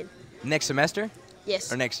taking? Next semester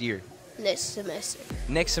Yes, or next year? next semester.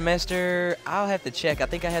 Next semester, I'll have to check. I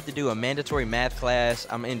think I have to do a mandatory math class.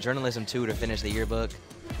 I'm in journalism too to finish the yearbook.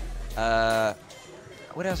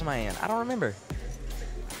 What else am I in? I don't remember.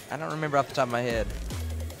 I don't remember off the top of my head.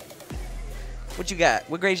 What you got?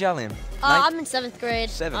 What grade y'all in? Ninth? I'm in 7th grade.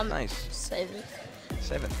 Seventh. Nice. 7th.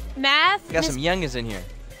 7th. Math. We got some youngins in here.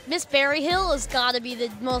 Miss Berryhill has got to be the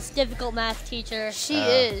most difficult math teacher. She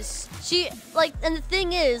is. She and the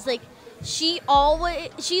thing is, she's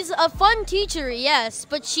a fun teacher, yes,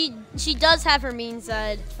 but she does have her mean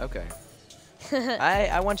side. Okay.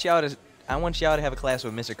 I want y'all to have a class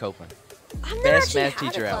with Mr. Copeland. I've never Best actually math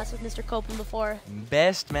had teacher a out. class with Mr. Copeland before.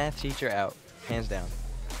 Best math teacher out, hands down.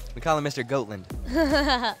 We call him Mr. Goatland.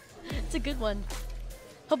 It's a good one.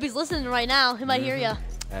 Hope he's listening right now. He might hear ya.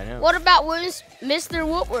 I know. What about Mr.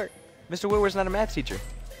 Woodward? Mr. Woodward's not a math teacher.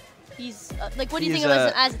 He's what do you He's, think of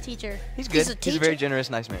him as a teacher? He's good. He's a He's a very teacher? generous,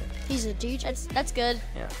 nice man. He's a teacher. That's good.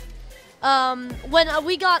 Yeah. When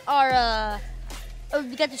we got our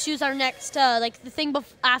we got to choose our next the thing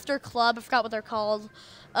after club. I forgot what they're called.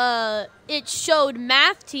 It showed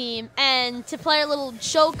math team, and to play a little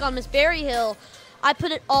joke on Miss Berryhill, I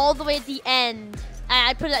put it all the way at the end.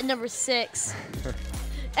 I put it at number 6.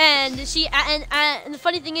 And and the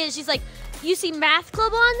funny thing is, she's like, "You see math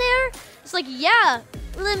club on there?" It's like, "Yeah."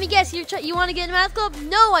 Let me guess. You want to get in math club?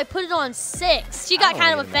 No, I put it on 6. She got I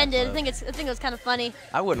kind wanna of get in math offended. I club. think it was kind of funny.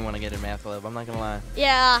 I wouldn't want to get in math club. I'm not gonna lie.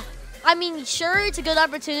 Yeah. I mean, sure, it's a good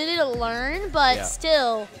opportunity to learn, but Yeah.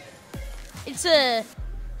 still, she's a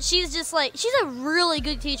really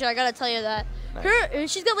good teacher. I gotta tell you that.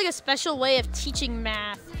 Nice. She's got like a special way of teaching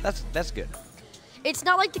math. That's good. It's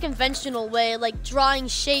not like the conventional way, like drawing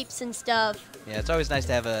shapes and stuff. Yeah, it's always nice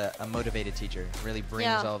to have a motivated teacher. It really brings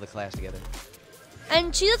Yeah. all the class together.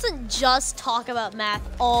 And she doesn't just talk about math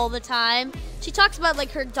all the time. She talks about like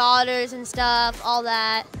her daughters and stuff, all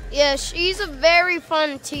that. Yeah, she's a very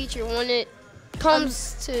fun teacher when it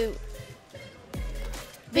comes to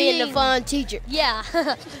being a fun teacher. Yeah.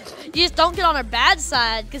 You just don't get on her bad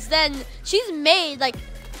side, because then she's made like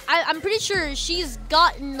I'm pretty sure she's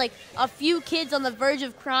gotten like a few kids on the verge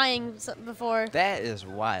of crying before. That is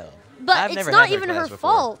wild. But I've it's never not had even class her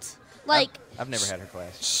before. fault. Like I've never had her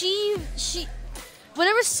class. she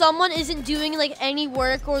whenever someone isn't doing like any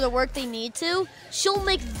work or the work they need to, she'll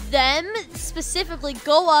make them specifically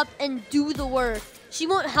go up and do the work. She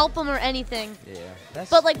won't help them or anything. Yeah.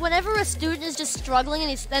 But like whenever a student is just struggling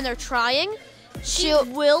and they're trying, she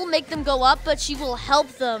will make them go up, but she will help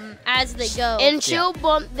them as they go. And she'll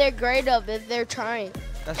bump their grade up if they're trying.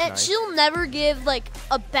 That's And nice. she'll never give like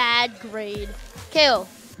a bad grade. Kale,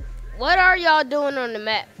 what are y'all doing on the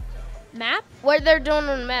map? Map? What they're doing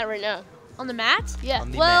on the map right now? On the mat? Yeah.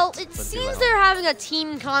 On the Well, mat. it Put it seems loud. they're having a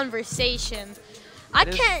team conversation. I It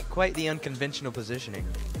is can't. quite the unconventional positioning.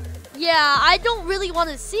 Yeah, I don't really want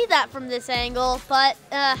to see that from this angle, but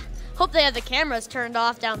hope they have the cameras turned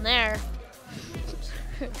off down there.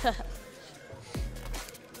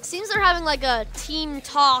 Seems they're having like a team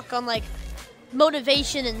talk on like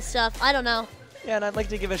motivation and stuff. I don't know. Yeah, and I'd like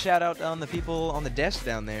to give a shout out on the people on the desk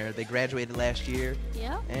down there. They graduated last year,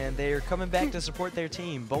 Yeah. and they're coming back to support their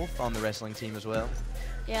team, both on the wrestling team as well.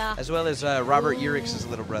 Yeah. As well as Robert Urich's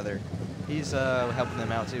little brother. He's helping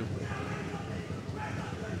them out too.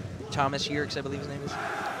 Thomas Urichs, I believe his name is.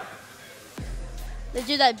 They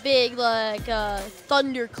do that big like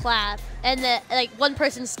thunder clap, and like one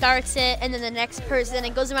person starts it, and then the next person, and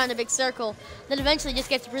it goes around a big circle. Then eventually it just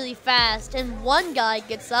gets really fast, and one guy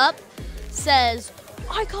gets up, says,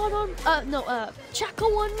 "I got on Chattco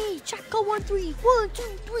on me, Chattco on 3, 1, 2,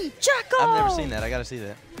 3, Chattco." I've never seen that. I gotta see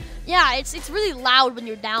that. Yeah, it's really loud when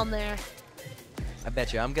you're down there. I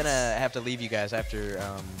bet you. I'm gonna have to leave you guys after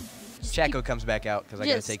Chattco comes back out because I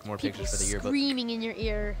gotta Just take more people pictures for the yearbook. Screaming in your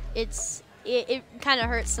ear. It kind of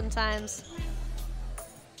hurts sometimes.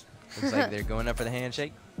 Looks like they're going up for the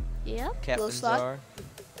handshake. Yep. Captains are.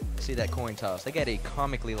 See that coin toss. They got a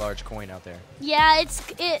comically large coin out there. Yeah,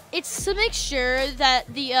 it's to make sure that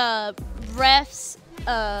the refs,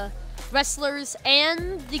 wrestlers,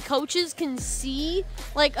 and the coaches can see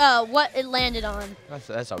like what it landed on.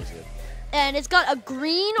 That's always good. And it's got a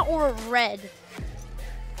green or a red.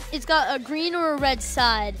 It's got a green or a red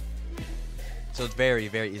side. So it's very,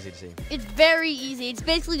 very easy to see. It's very easy. It's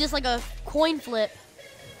basically just like a coin flip.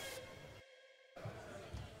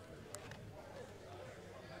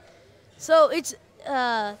 So it's,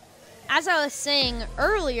 as I was saying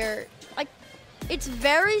earlier, like, it's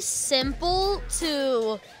very simple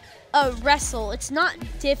to wrestle. It's not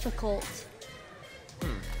difficult.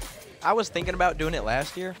 I was thinking about doing it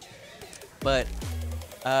last year, but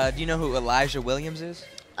do you know who Elijah Williams is?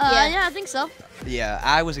 Yeah, I think so. Yeah,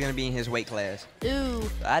 I was gonna be in his weight class. Ooh.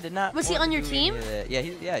 I did not. Was he want on to your do team? any of that. Yeah,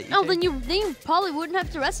 yeah. Oh, then you probably wouldn't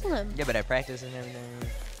have to wrestle him. Yeah, but I practice and everything.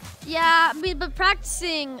 Yeah, I mean, but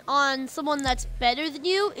practicing on someone that's better than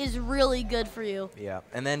you is really good for you. Yeah,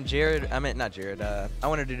 and then not Jared. I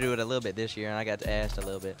wanted to do it a little bit this year, and I got asked a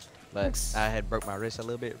little bit, but I had broke my wrist a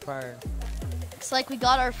little bit prior. Looks like we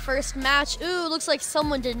got our first match. Ooh, looks like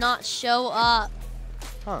someone did not show up.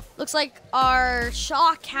 Huh. Looks like our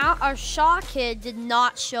Shaw kid did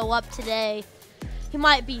not show up today. He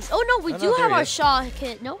might be. Oh no, we do have our Shaw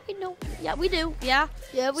kid. No, we know. Yeah, we do. Yeah.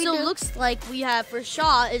 Yeah, we do. So it looks like we have for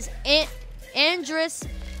Shaw is Andres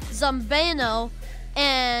Zambano,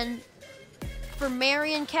 and for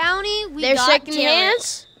Marion County we They're got shaking Jared.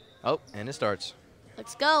 hands. Oh, and it starts.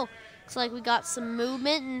 Let's go. Looks like we got some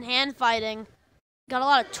movement and hand fighting. Got a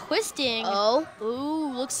lot of twisting. Oh.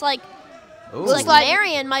 Ooh, looks like. Ooh. Looks like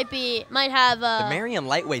Marion might have. The Marion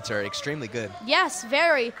lightweights are extremely good. Yes,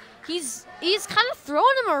 very. He's kind of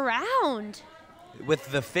throwing him around.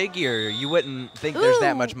 With the figure, you wouldn't think there's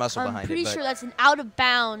that much muscle behind it. I'm pretty sure that's an out of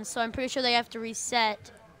bounds, so I'm pretty sure they have to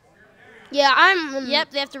reset. Yeah,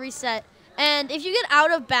 Yep, they have to reset. And if you get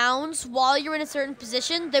out of bounds while you're in a certain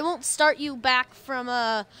position, they won't start you back from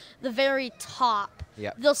the very top.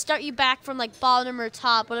 Yeah. They'll start you back from like bottom or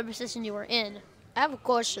top, whatever position you were in. I have a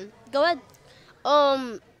question. Go ahead.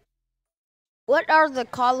 What are the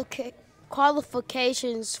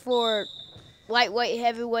qualifications for lightweight,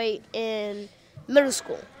 heavyweight, in middle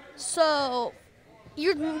school? So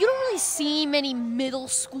you don't really see many middle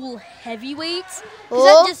school heavyweights. Because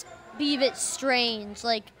that'd just be a bit strange.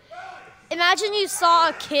 Like, imagine you saw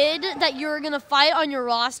a kid that you were going to fight on your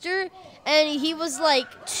roster, and he was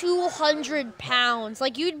like 200 pounds.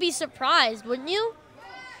 Like, you'd be surprised, wouldn't you?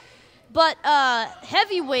 But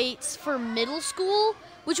heavyweights for middle school,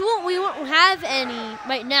 which we won't have any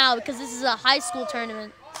right now because this is a high school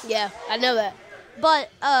tournament. Yeah, I know that. But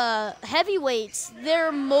heavyweights,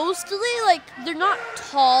 they're mostly like, they're not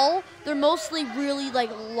tall. They're mostly really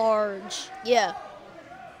like large. Yeah.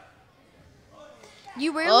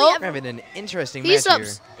 You rarely We're having an interesting match here.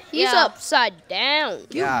 He's upside down.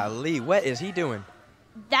 Golly, what is he doing?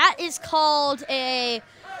 That is called a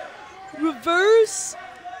reverse.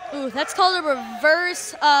 Ooh, that's called a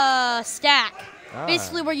reverse stack.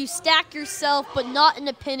 Basically where you stack yourself but not in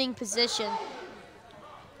a pinning position.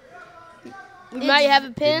 We might have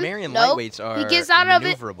a pin. The Marion nope. lightweights are He gets out of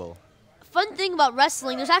it. maneuverable. Fun thing about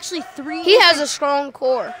wrestling, there's actually three. He has a strong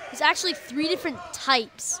core. There's actually 3 different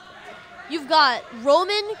types. You've got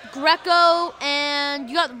Roman, Greco, and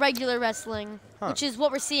you got regular wrestling, which is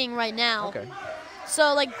what we're seeing right now. Okay.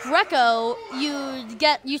 So like Greco,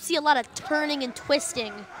 you see a lot of turning and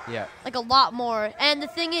twisting. Yeah. Like a lot more. And the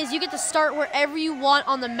thing is, you get to start wherever you want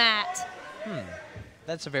on the mat.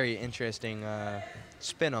 That's a very interesting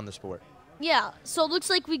spin on the sport. Yeah. So it looks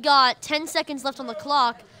like we got 10 seconds left on the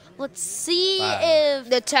clock. Let's see 5, if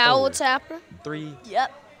the towel 4, tapper. 3,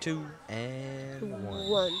 Yep. 2, and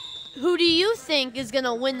 1. Who do you think is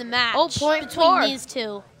gonna win the match point between 4. these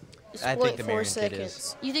two? I think the Marion kid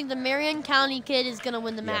is. You think the Marion County kid is gonna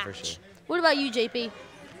win the match? For sure. What about you, JP?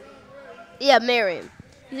 Yeah, Marion.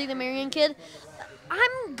 You think the Marion kid?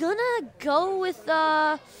 I'm gonna go with.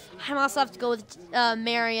 I also have to go with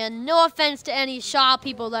Marion. No offense to any Shaw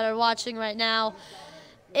people that are watching right now.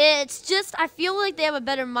 It's just I feel like they have a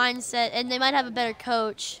better mindset and they might have a better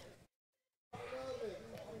coach.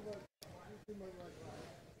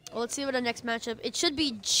 Well, let's see what our next matchup. It should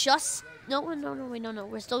be just no.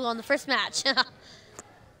 We're still on the first match.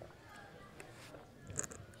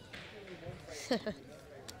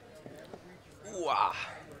 Wow.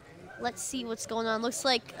 Let's see what's going on. Looks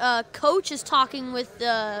like coach is talking with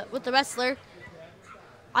the wrestler.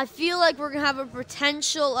 I feel like we're gonna have a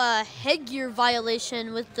potential headgear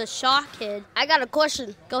violation with the Shaw kid. I got a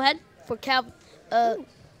question. Go ahead. For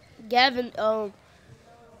Gavin.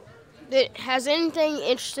 Has anything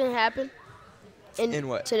interesting happened In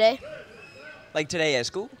what? today? Like today at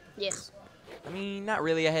school? Yes. I mean, not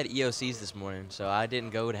really. I had EOCs this morning, so I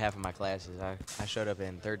didn't go to half of my classes. I showed up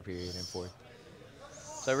in third period and fourth.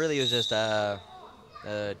 So really, it was just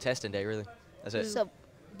testing day, really. That's it. So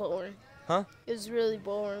boring. Huh? It was really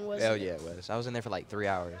boring, wasn't Oh, it? yeah, it was. I was in there for like 3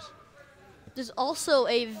 hours. There's also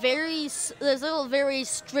there's a very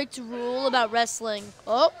strict rule about wrestling.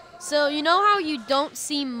 Oh. So you know how you don't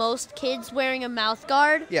see most kids wearing a mouth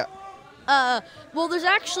guard? Yeah. Well, there's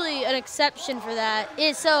actually an exception for that.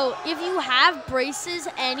 So if you have braces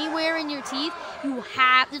anywhere in your teeth, you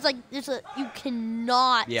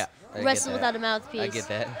cannot wrestle without a mouthpiece. I get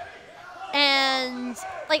that. And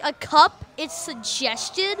like a cup, it's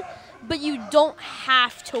suggested, but you don't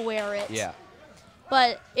have to wear it. Yeah.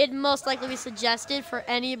 But it most likely be suggested for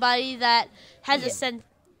anybody that has a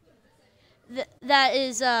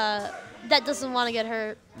that doesn't want to get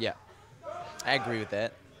hurt. Yeah. I agree with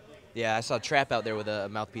that. Yeah, I saw Trap out there with a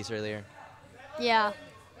mouthpiece earlier. Yeah.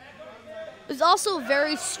 There's also a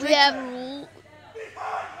very strict rule.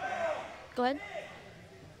 Go ahead.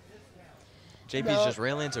 JP's just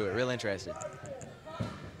real into it, real interested.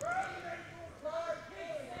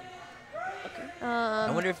 I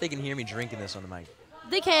wonder if they can hear me drinking this on the mic.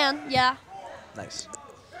 They can, yeah. Nice.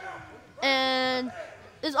 And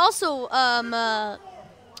there's also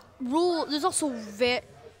rule. There's also the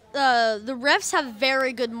refs have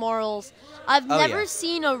very good morals. I've never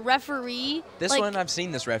seen a referee. This one I've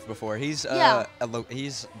seen this ref before. He's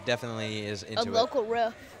he's definitely is into a local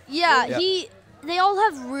ref. Yeah, they all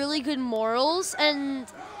have really good morals, and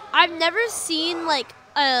I've never seen like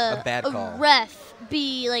a bad call. Ref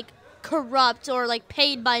be like corrupt or like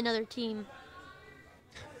paid by another team.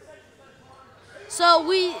 So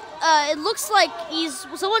it looks like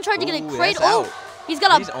someone tried to get a cradle.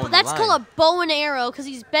 Oh, that's called a bow and arrow because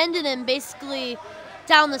he's bending him basically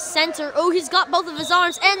down the center. Oh, he's got both of his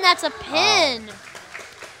arms, and that's a pin.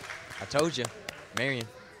 I told you, Marion.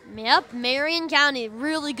 Yep, Marion County,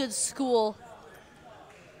 really good school.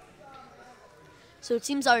 So it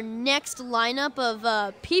seems our next lineup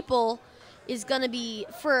of people is going to be,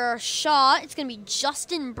 for Shaw, it's going to be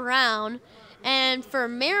Justin Brown. And for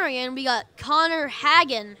Marion, we got Connor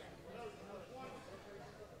Hagen.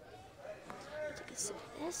 Take a sip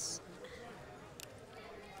of this.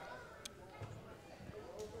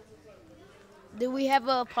 Do we have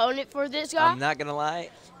an opponent for this guy? I'm not going to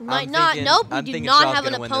lie. Might not. Nope, we do not have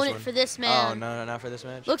an opponent for this man. Oh, no, not for this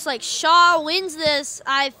match? Looks like Shaw wins this.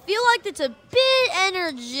 I feel like it's a bit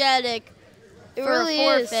energetic it for really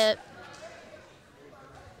a forfeit.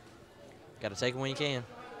 Got to take it when you can.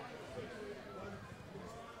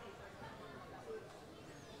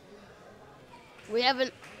 We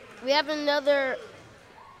have another.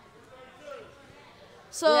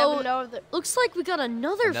 So looks like we got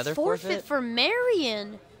another forfeit for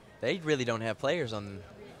Marion. They really don't have players on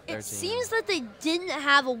their It team. seems that they didn't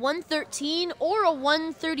have a 113 or a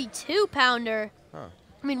 132 pounder. Huh.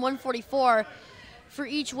 I mean 144 for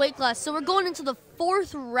each weight class. So we're going into the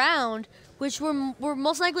fourth round, which we're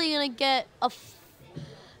most likely gonna get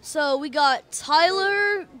so we got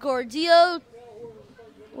Tyler Gordillo.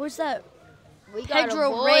 Where's that? We got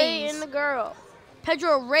Pedro a boy Reyes. and a girl.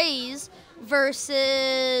 Pedro Reyes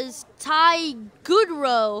versus Ty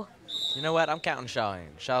Goodrow. You know what? I'm counting Shaw in.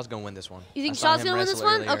 Shaw's going to win this one. You think Shaw's going to win this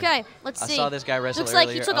one? Earlier. Okay, let's see. I saw this guy wrestle Looks earlier.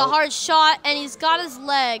 like he took a hard shot, and he's got his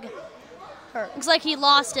leg hurt. Looks like he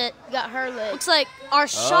lost it. Got her leg. Looks like our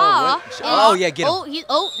Shaw. Yeah, get him.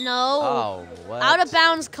 No. Oh, what? Out of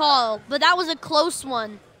bounds call, but that was a close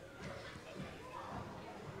one.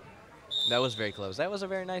 That was very close. That was a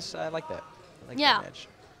very nice, I like that. I like Yeah. that match.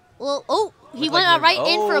 Well, he Looked went like right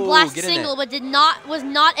in for a blast get in single, there. but was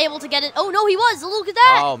not able to get it. Oh, no, he was. Look at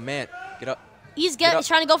that. Oh, man. Get up. He's Get up.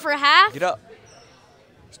 trying to go for a half. Get up.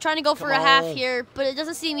 He's trying to go for a Come half on. here, but it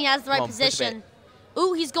doesn't seem he has the right Come on, push it position.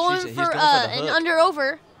 Ooh, he's going He's for going for the an hook. under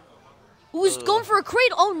over. Ooh, he's going for a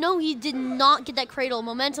cradle. Oh, no, he did not get that cradle.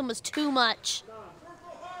 Momentum was too much.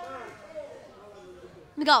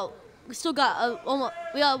 We still got almost.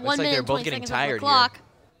 We got Looks 1 like minute they're and both 20 getting seconds on the tired clock.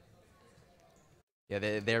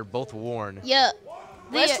 Yeah, they're both worn. Yeah.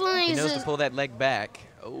 Wrestling He is knows to pull that leg back.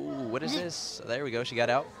 Oh, what is this? There we go. She got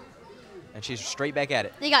out. And she's straight back at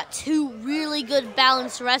it. They got two really good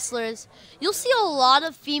balanced wrestlers. You'll see a lot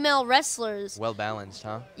of female wrestlers. Well balanced,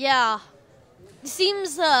 huh? Yeah. It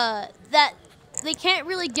seems that they can't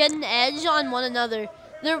really get an edge on one another.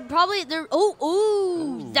 That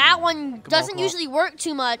one doesn't usually work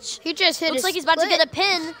too much. He just hit. Looks like he's about to get a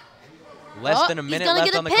pin. Less than a minute he's gonna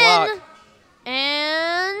left get a on the pin. clock.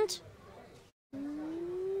 And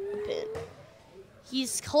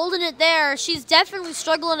he's holding it there. She's definitely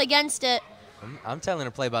struggling against it. I'm telling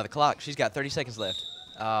her to play by the clock. She's got 30 seconds left.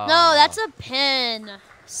 Oh. No, that's a pin.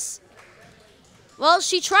 Well,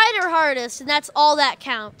 she tried her hardest, and that's all that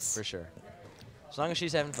counts. For sure. As long as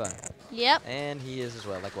she's having fun. Yep. And he is as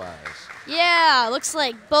well, likewise. Yeah, looks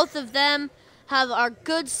like both of them are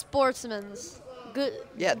good sportsmen. Good.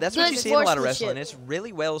 Yeah, that's what you see in a lot of wrestling. It's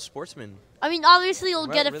really well sportsmen. I mean, obviously you'll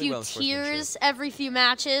get a really few well tears every few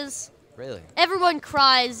matches. Really? Everyone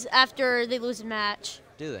cries after they lose a match.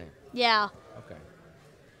 Do they? Yeah. Okay.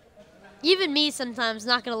 Even me sometimes,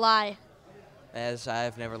 not gonna lie. As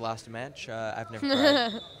I've never lost a match, I've never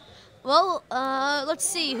cried. Well, let's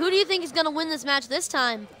see. Who do you think is gonna win this match this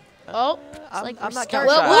time? I'm not counting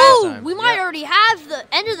Well, we might already have the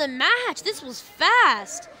end of the match. This was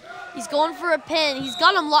fast. He's going for a pin. He's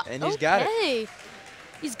got him locked. And he's got it.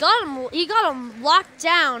 He's got him. He got him locked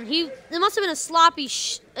down. It must have been a sloppy.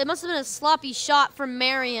 It must have been a sloppy shot from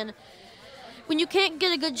Marion. When you can't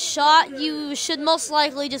get a good shot, you should most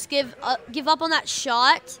likely just give up on that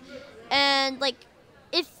shot. And like,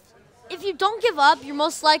 if you don't give up, you're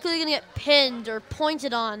most likely gonna get pinned or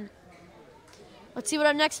pointed on. Let's see what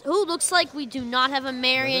our next. Ooh, looks like we do not have a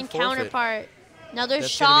Marion counterpart. Another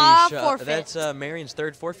Shaw forfeit. That's Marion's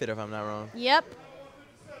third forfeit, if I'm not wrong. Yep.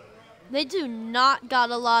 They do not got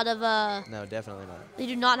a lot of. No, definitely not. They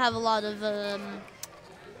do not have a lot of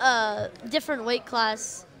different weight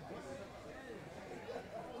class.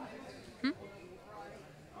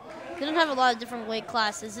 They don't have a lot of different weight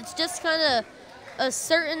classes. It's just kind of a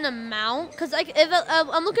certain amount. Cause like if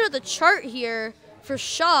I'm looking at the chart here for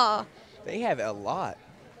Shaw. They have a lot.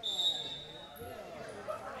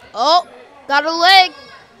 Oh, got a leg.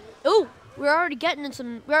 Ooh, we're already getting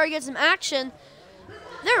some action.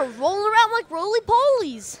 They're rolling around like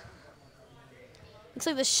roly-polies.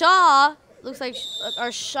 Looks like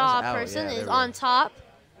our Shaw person is on top.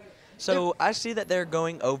 So I see that they're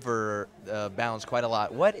going over bounds quite a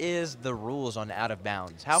lot. What is the rules on out of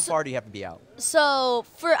bounds? How far do you have to be out? So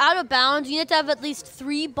for out of bounds, you have to have at least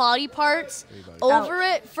 3 body parts over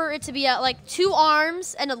it for it to be out, like 2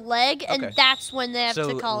 arms and a leg, and that's when they have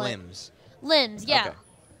to call limbs. it. Limbs, yeah.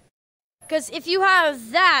 Because if you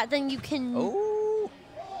have that, then you can. Ooh,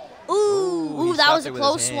 that was a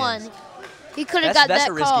close one. He could have got that call. That's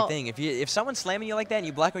a risky thing. If someone's slamming you like that and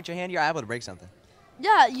you block with your hand, you're liable to break something.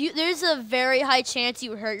 Yeah, there's a very high chance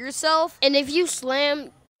you hurt yourself. And if you slam,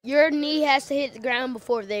 your knee has to hit the ground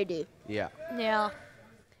before they do. Yeah. Yeah.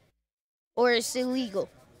 Or it's illegal.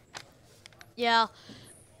 Yeah.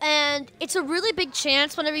 And it's a really big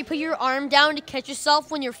chance whenever you put your arm down to catch yourself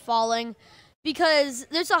when you're falling, because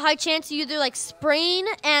there's a high chance you either like sprain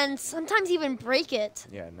and sometimes even break it.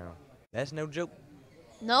 Yeah, no. That's no joke.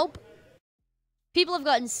 Nope. People have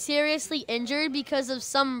gotten seriously injured because of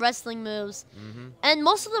some wrestling moves. And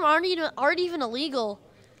most of them aren't even illegal.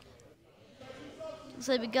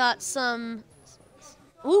 So we got some.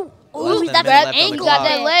 Ooh, that's an ankle. Got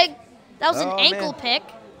that leg. That was an ankle pick.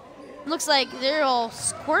 Looks like they're all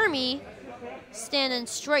squirmy, standing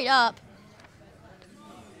straight up.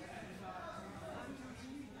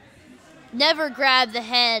 Never grab the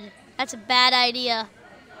head. That's a bad idea.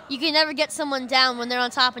 You can never get someone down when they're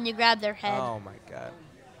on top and you grab their head. Oh my God.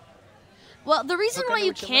 Well, the reason why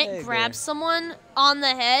you can't grab someone on the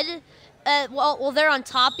head while they're on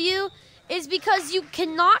top of you is because you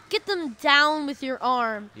cannot get them down with your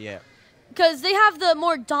arm. Yeah. Because they have the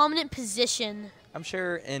more dominant position. I'm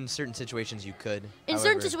sure in certain situations you could. In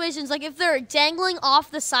certain situations, like if they're dangling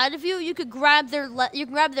off the side of you, you could grab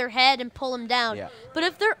their head and pull them down. Yeah. But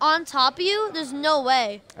if they're on top of you, there's no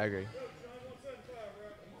way. I agree.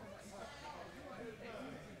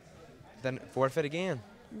 Then forfeit again.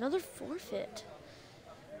 Another forfeit.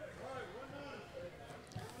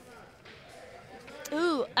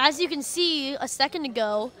 Ooh, as you can see a second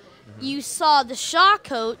ago, you saw the Shaw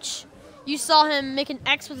coach. You saw him make an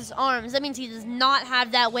X with his arms. That means he does not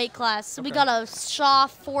have that weight class. So we got a Shaw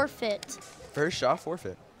forfeit. First Shaw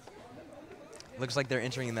forfeit. Looks like they're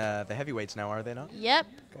entering the heavyweights now, are they not? Yep.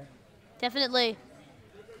 Okay. Definitely.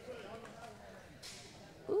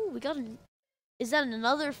 Ooh, we got an. Is that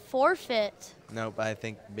another forfeit? Nope, I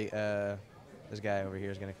think this guy over here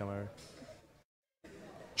is going to come over.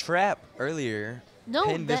 Trap earlier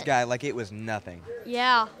pinned this guy like it was nothing.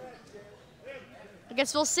 Yeah. I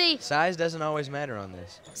guess we'll see. Size doesn't always matter on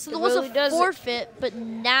this. So there was a forfeit, but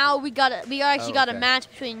now we actually got a match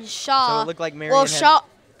between Shaw. So it looked like Marion had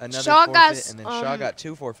another forfeit, and then Shaw got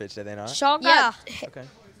 2 forfeits, did they not? Shaw got, okay.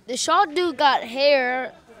 The Shaw dude got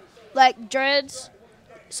hair, like dreads,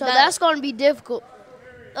 so that's going to be difficult.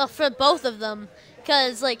 For both of them.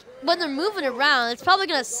 Because, like, when they're moving around, it's probably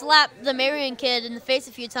going to slap the Marion kid in the face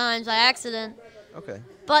a few times by accident. Okay.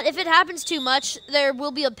 But if it happens too much, there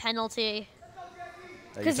will be a penalty.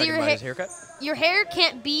 Because your hair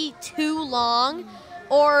can't be too long,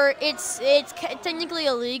 or it's technically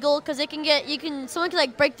illegal. Because someone can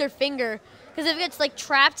like break their finger. Because if it gets like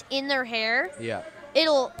trapped in their hair,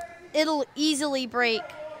 it'll easily break.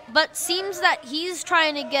 But seems that he's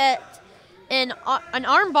trying to get an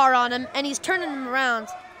arm bar on him, and he's turning him around.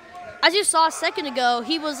 As you saw a second ago,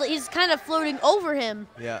 he's kind of floating over him.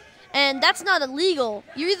 Yeah. And that's not illegal.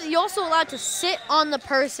 You're also allowed to sit on the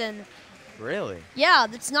person. Really? Yeah,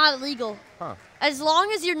 that's not illegal. Huh. As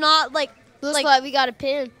long as you're not like. Looks like we got a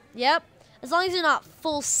pin. Yep. As long as you're not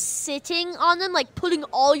full sitting on them, like putting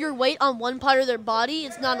all your weight on one part of their body,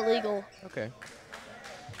 it's not illegal. Okay.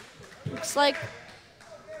 Looks like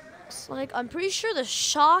I'm pretty sure the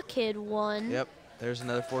Shaw kid won. Yep. There's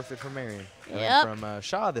another forfeit from Marion. Yep. From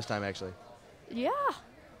Shaw this time, actually. Yeah.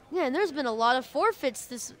 Yeah, and there's been a lot of forfeits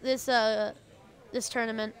this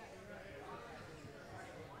tournament.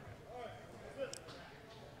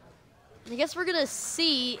 I guess we're gonna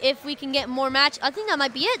see if we can get more match. I think that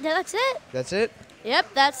might be it. That's it. That's it? Yep,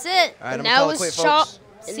 that's it. All right, I'm gonna call it quit, folks.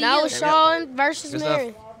 And now it's Shaw versus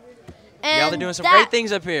Marion. Y'all are doing some great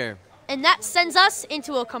things up here. And that sends us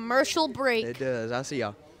into a commercial break. It does. I'll see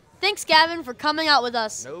y'all. Thanks, Gavin, for coming out with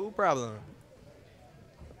us. No problem.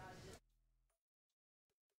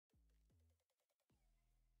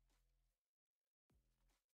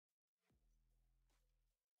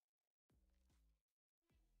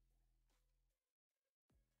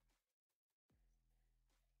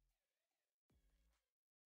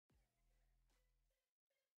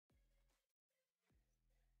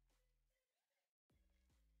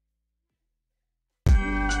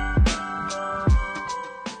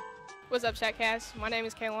 What's up, Chatcast? My name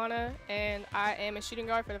is Kaylana, and I am a shooting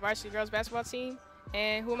guard for the varsity girls basketball team.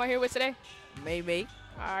 And who am I here with today? May.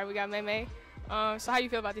 All right, we got May. So how you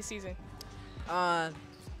feel about this season?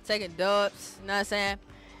 Taking dubs, you know what I'm saying?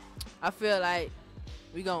 I feel like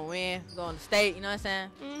we gonna win, going to state, you know what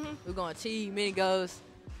I'm saying? We're gonna achieve many goals,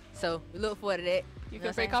 so we look forward to that. You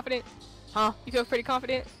feel pretty confident? Huh? You feel pretty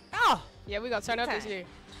confident? Oh! Yeah, we gonna turn up this year.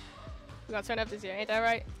 We gonna turn up this year, ain't that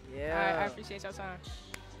right? Yeah. All right, I appreciate your time.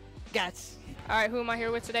 Gotcha. All right, who am I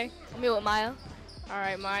here with today? I'm here with Maya. All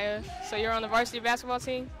right, Maya. So you're on the varsity basketball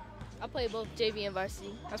team? I play both JV and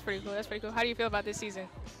varsity. That's pretty cool. That's pretty cool. How do you feel about this season?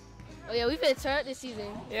 Oh yeah, we finna turn up this season.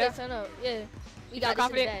 Yeah. We finna turn up. Yeah. We You got feel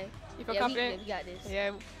this today. confident? You feel Yeah, confident? we got this.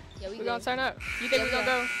 Yeah. Yeah, we gonna turn up. You think we're gonna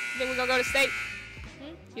go? You think we're gonna go to state?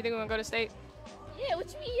 You think we're gonna go to state? Yeah,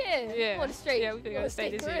 what you mean? Yeah. Yeah. We going to state. Yeah, we finna go to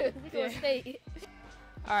state this year. We going to state.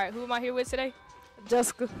 All right, who am I here with today?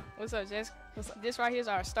 Jessica. What's up, Jessica? This right here is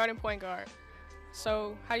our starting point guard.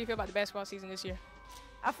 So, how do you feel about the basketball season this year?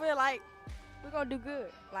 I feel like we're gonna do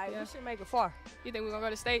good. Like we should make it far. You think we're gonna go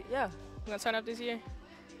to state? Yeah. We're gonna turn up this year?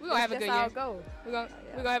 We're gonna have a good year. That's our goal. We're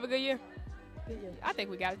gonna have a good year? Good year. I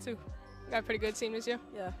think we got it too. We got a pretty good team this year.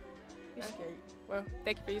 Yeah. Well,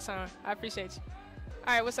 thank you for your time. I appreciate you.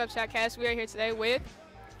 All right, what's up, Chatcast? We are here today with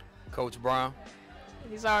Coach Brown.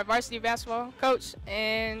 He's our varsity basketball coach,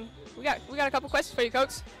 and we got a couple questions for you,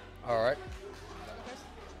 Coach. All right.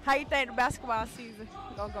 How you think the basketball season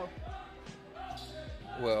gonna go?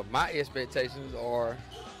 Well, my expectations are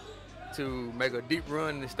to make a deep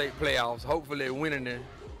run in the state playoffs, hopefully winning the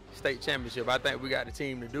state championship. I think we got the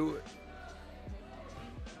team to do it.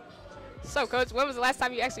 So, Coach, when was the last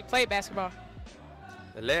time you actually played basketball?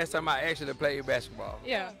 The last time I actually played basketball?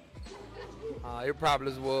 Yeah. It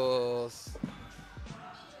probably was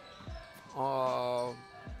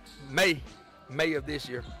May of this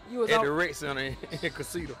year at the Rec Center in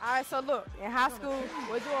Casita. All right, so look, in high school,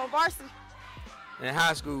 was you on varsity? In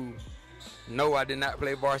high school, no, I did not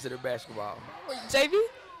play varsity basketball. JV?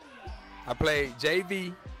 I played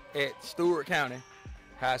JV at Stewart County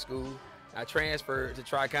High School. I transferred to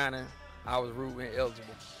Tri-County. I was ruled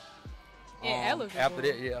ineligible. Ineligible? After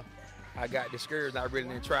that, yeah, I got discouraged. I really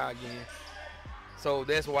didn't try again. So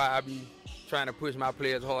that's why I be trying to push my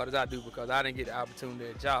players as hard as I do, because I didn't get the opportunity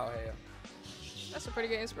that y'all have. That's a pretty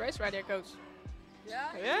good inspiration right there, Coach.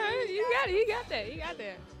 Yeah? Yeah, you got it. You got that. You got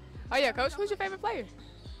that. Oh, yeah, Coach, who's your favorite player?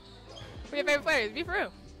 Who's your favorite player? Be for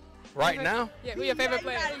real. Right now? Yeah, who your favorite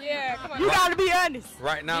player? Yeah, come on. You gotta be honest.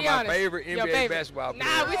 Right now, Be my honest. favorite Your NBA favorite. basketball player.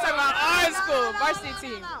 Nah, we talking about our school, varsity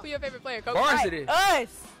team. Who your favorite player? Coach? Varsity.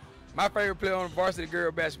 Us. My favorite player on the varsity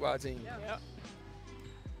girl basketball team. Yep.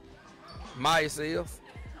 Maya Seals.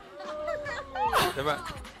 Am I-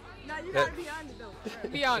 No, you gotta be honest though.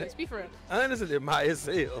 Be honest. Be for real. Honestly, Maya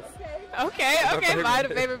Seals. Okay, my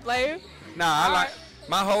favorite player. Nah, I All like right.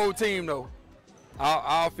 my whole team though.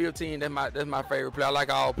 All 15. That's my favorite player. I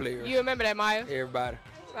like all players. You remember that, Maya? Everybody.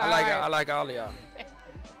 All I like right. I like all of y'all.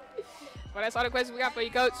 Well, that's all the questions we got for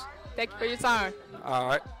you, Coach. Thank you for your time. All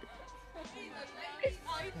right.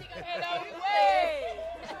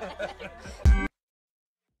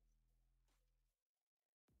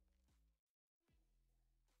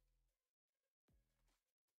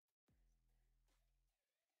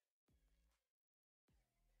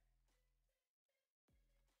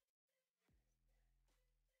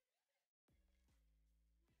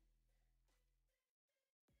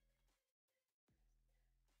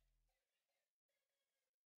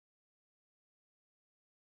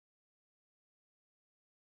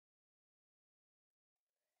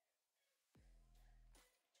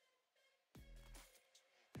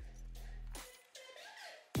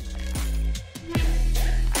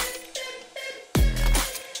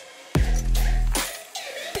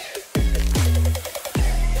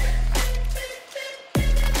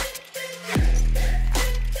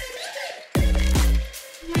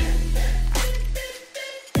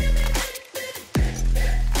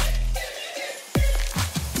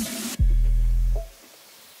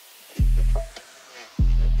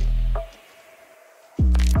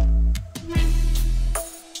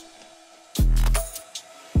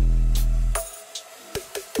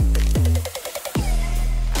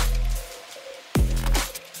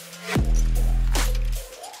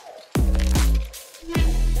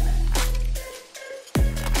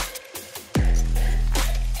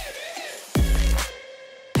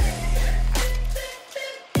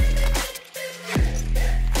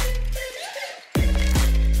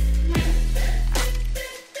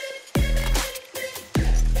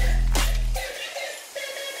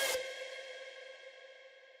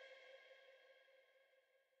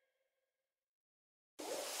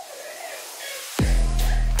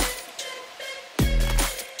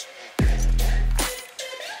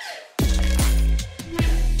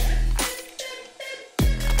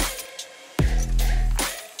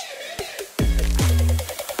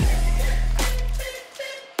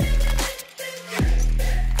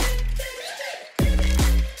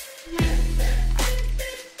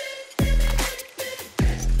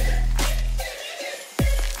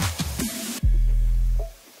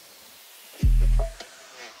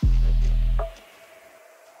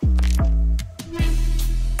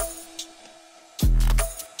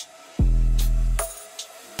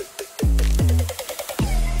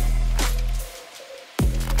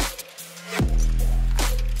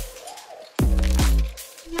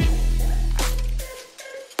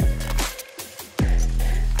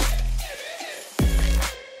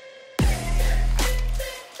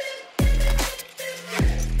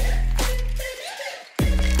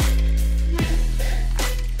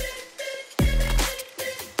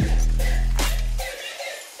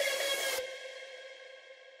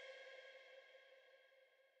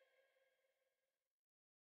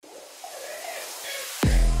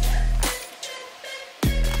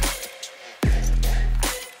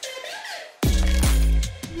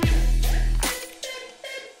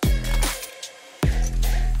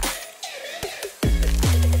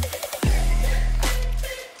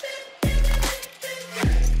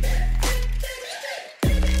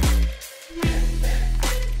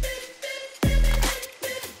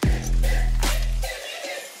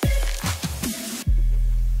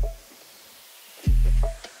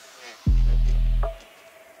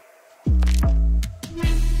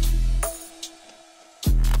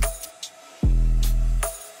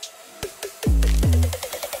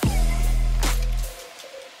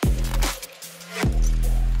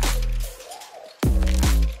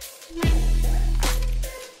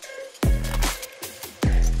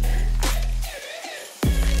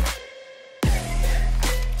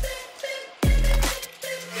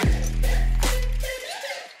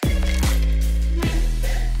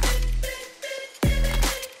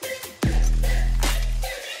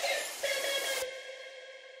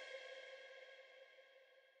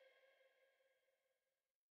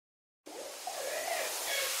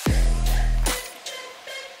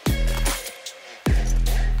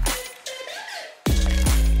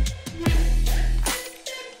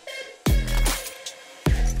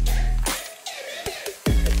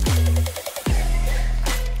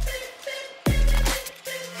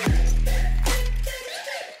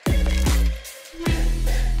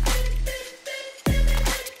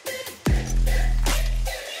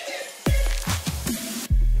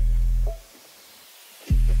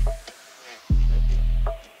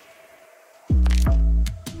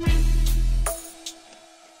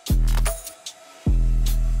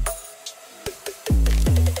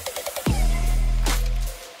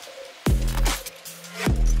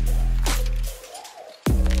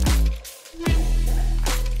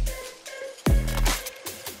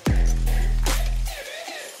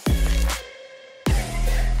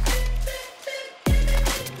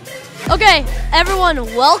 everyone,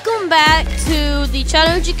 welcome back to the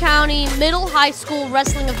Chattahoochee County Middle High School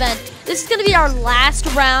Wrestling event. This is going to be our last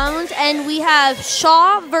round, and we have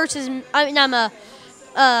Chattco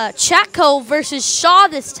versus Shaw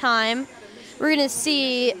this time. We're going to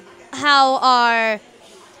see how our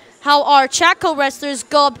Chattco wrestlers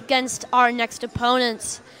go up against our next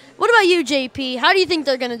opponents. What about you, JP? How do you think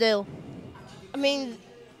they're going to do? I mean,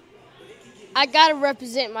 I got to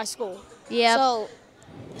represent my school. Yep. So,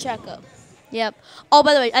 Chattco. Yep. Oh,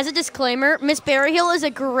 by the way, as a disclaimer, Miss Berryhill is a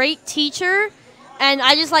great teacher, and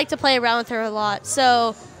I just like to play around with her a lot.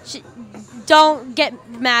 So don't get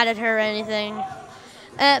mad at her or anything.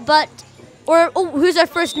 Who's our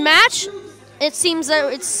first match? It seems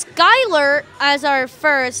that it's Skylar as our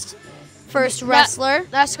first wrestler.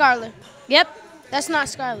 That's Skylar. Yep. That's not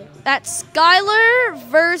Skylar. That's Skylar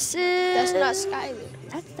versus. That's not Skylar.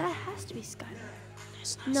 That has to be Skylar.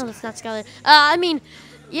 No, that's not Skylar.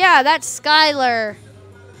 Yeah, that's Skylar.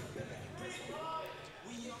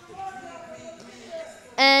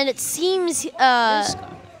 And it seems that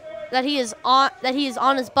he is on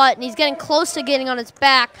his butt, and he's getting close to getting on his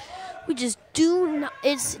back. We just do not.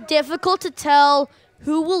 It's difficult to tell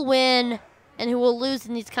who will win and who will lose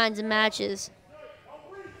in these kinds of matches.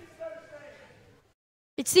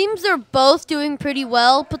 It seems they're both doing pretty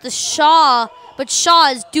well, but Shaw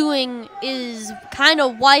is kind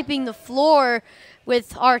of wiping the floor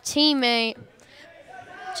with our teammate,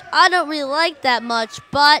 which I don't really like that much,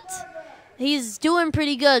 but he's doing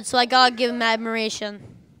pretty good, so I gotta give him admiration.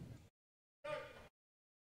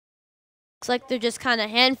 Looks like they're just kind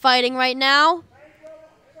of hand fighting right now.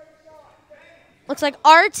 Looks like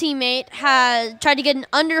our teammate had tried to get an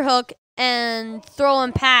underhook and throw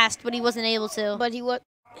him past, but he wasn't able to. But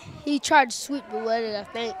he tried to sweep the leg, I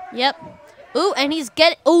think. Yep. Ooh, and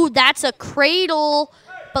that's a cradle,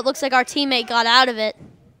 but looks like our teammate got out of it.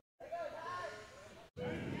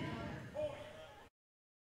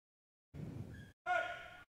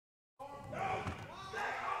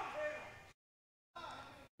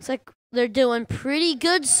 Looks like they're doing pretty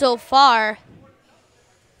good so far.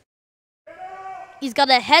 He's got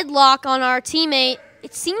a headlock on our teammate.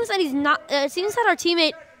 It seems that our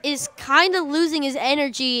teammate is kind of losing his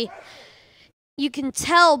energy. You can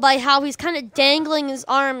tell by how he's kind of dangling his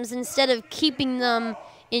arms instead of keeping them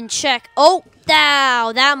in check. Oh,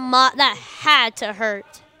 that had to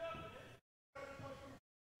hurt.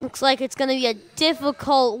 Looks like it's going to be a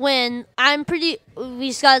difficult win. We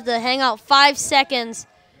just got to hang out 5 seconds.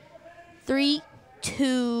 3,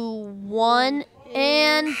 2, 1,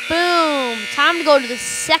 and boom. Time to go to the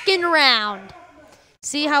second round.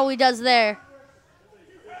 See how he does there.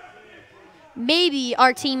 Maybe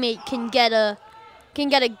our teammate can get a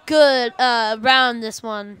good round this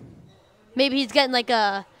one. Maybe he's getting like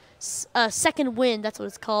a second win. That's what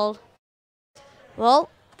it's called.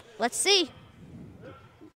 Well, let's see.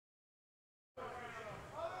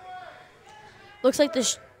 Looks like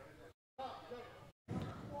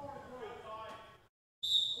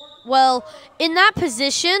well, in that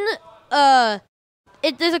position,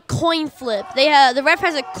 there's a coin flip. The ref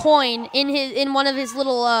has a coin in one of his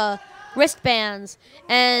little wristbands,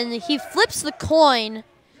 and he flips the coin,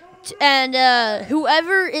 and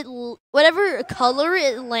whatever color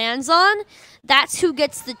it lands on, that's who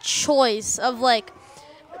gets the choice of like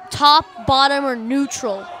top, bottom, or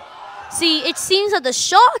neutral. See, it seems that the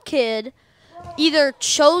Shaw kid either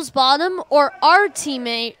chose bottom or our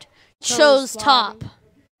teammate chose top.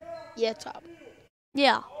 Yeah, top.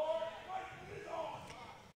 Yeah.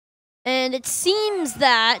 And it seems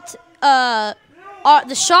that the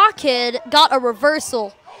Shaw kid got a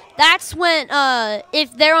reversal. That's when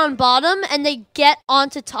if they're on bottom and they get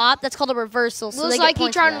onto top, that's called a reversal. So looks like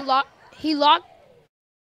he's trying to lock.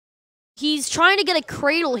 He's trying to get a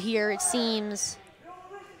cradle here, it seems.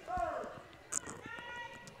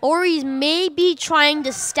 Or he's maybe trying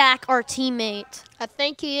to stack our teammate. I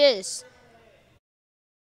think he is.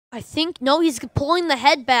 No, he's pulling the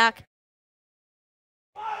head back.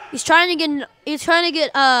 He's trying to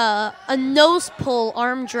get a nose pull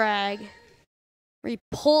arm drag, where he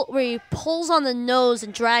pulls on the nose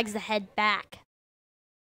and drags the head back.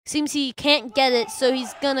 Seems he can't get it, so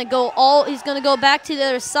he's gonna go back to the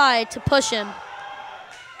other side to push him.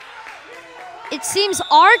 It seems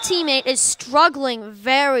our teammate is struggling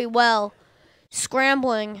very well,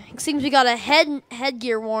 scrambling. It seems we got a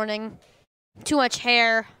headgear warning. Too much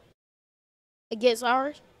hair. Against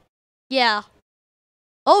ours? Yeah.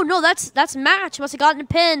 Oh no, that's match. Must have gotten a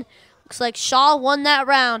pin. Looks like Shaw won that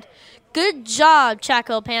round. Good job,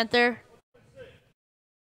 Chattco Panther.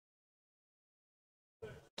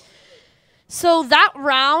 So that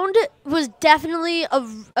round was definitely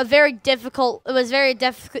a very difficult. It was very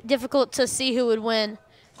difficult to see who would win.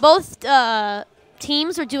 Both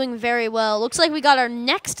teams are doing very well. Looks like we got our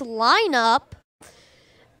next lineup.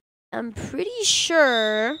 I'm pretty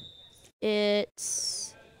sure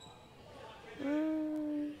it's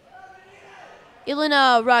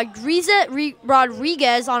Elena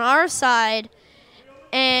Rodriguez on our side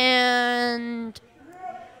and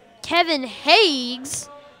Kevin Higgs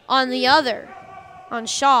on the other, on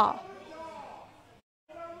Shaw.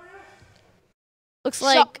 Looks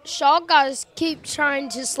like Shaw guys keep trying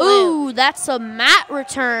to slam. Ooh, that's a mat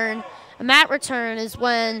return. A mat return is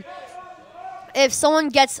when if someone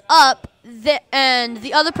gets up and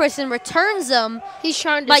the other person returns them. He's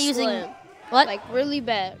trying to by slam. Using what? Like really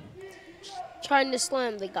bad. Trying to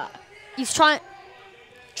slam the guy. He's trying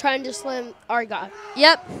to slam our guy.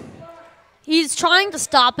 Yep. He's trying to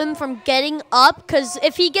stop him from getting up because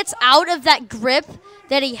if he gets out of that grip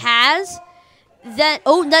that he has, then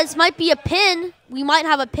that might be a pin. We might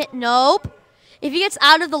have a pin. Nope. If he gets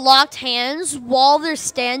out of the locked hands while they're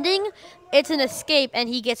standing, it's an escape, and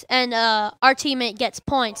our teammate gets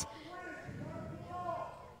points.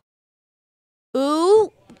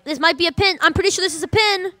 Ooh, this might be a pin. I'm pretty sure this is a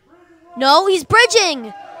pin. No, he's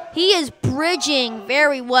bridging. He is bridging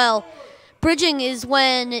very well. Bridging is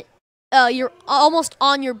when you're almost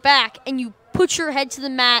on your back and you put your head to the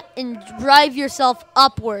mat and drive yourself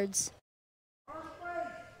upwards.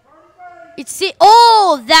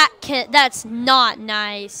 That's not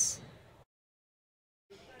nice.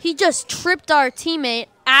 He just tripped our teammate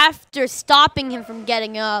after stopping him from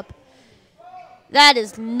getting up. That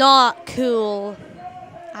is not cool.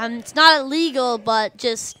 It's not illegal, but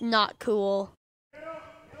just not cool.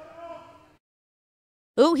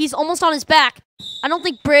 Ooh, he's almost on his back. I don't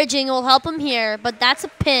think bridging will help him here, but that's a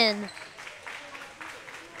pin.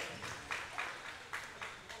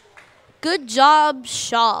 Good job,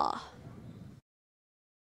 Shaw.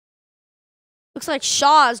 Looks like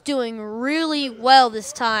Shaw is doing really well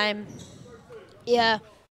this time. Yeah.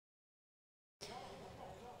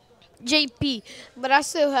 JP. But I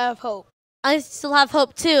still have hope. I still have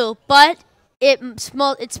hope too, but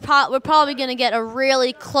we're probably going to get a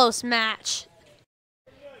really close match.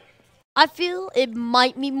 I feel it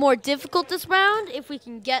might be more difficult this round if we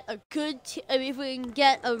can get a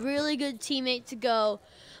really good teammate to go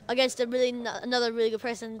against another really good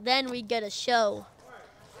person. Then we get a show.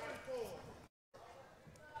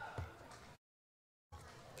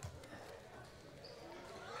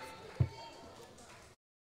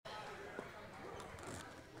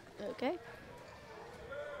 Okay.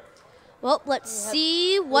 Well, let's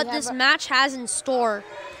see what this match has in store.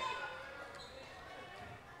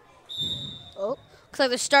 Oh, looks like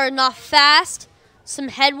they're starting off fast. Some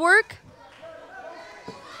head work.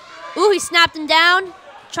 Ooh, he snapped him down,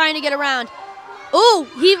 trying to get around. Ooh,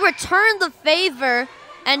 he returned the favor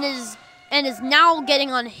and is now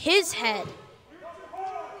getting on his head.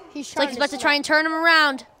 It's like he's about to try and turn him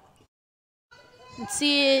around. Let's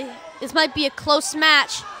see. This might be a close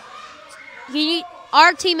match.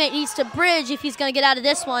 Our teammate needs to bridge if he's going to get out of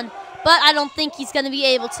this one, but I don't think he's going to be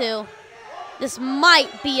able to. This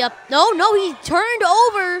might be a... No, he turned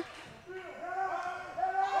over.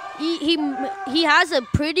 He has a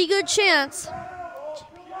pretty good chance.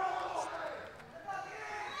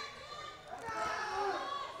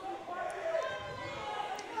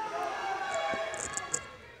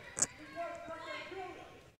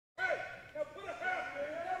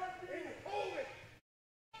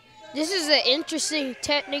 This is an interesting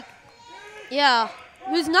technique. Yeah.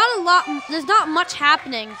 There's not much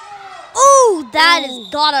happening. Ooh, that is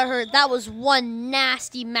gotta hurt. That was one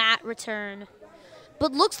nasty mat return.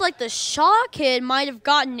 But looks like the Shaw kid might have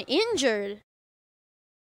gotten injured.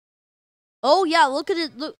 Oh yeah, look at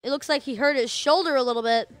it. Look, it looks like he hurt his shoulder a little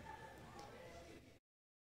bit.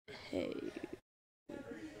 Hey.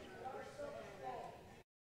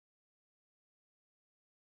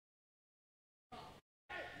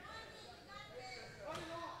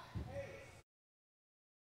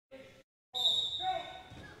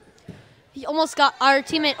 Our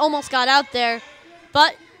teammate almost got out there,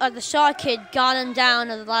 but the Shaw kid got him down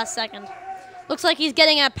at the last second. Looks like he's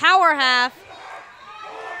getting a power half.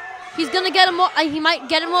 He's gonna get him. He might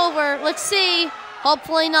get him over. Let's see.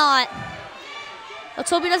 Hopefully not. Let's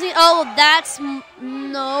hope he doesn't. Oh,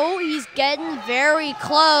 no. He's getting very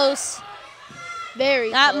close. Very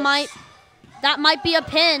close. That might be a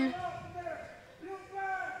pin.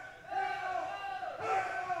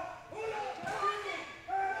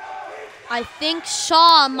 I think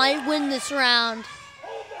Shaw might win this round.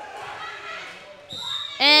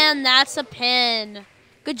 And that's a pin.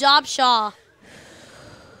 Good job, Shaw.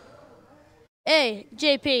 Hey,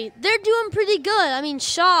 JP, they're doing pretty good. I mean,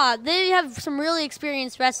 Shaw, they have some really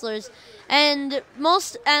experienced wrestlers, and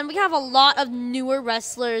we have a lot of newer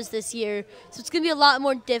wrestlers this year, so it's gonna be a lot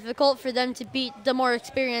more difficult for them to beat the more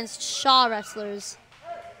experienced Shaw wrestlers.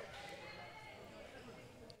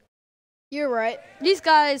 You're right. These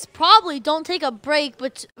guys probably don't take a break,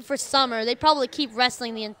 but for summer, they probably keep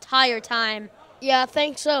wrestling the entire time. Yeah, I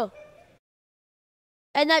think so.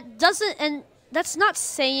 And that's not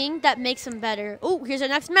saying that makes them better. Oh, here's our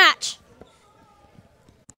next match.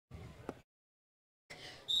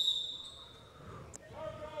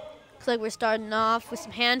 Looks like we're starting off with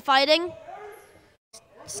some hand fighting.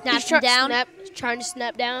 Snapping down. Trying to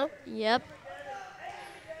snap down. Yep.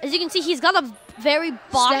 As you can see, he's got a very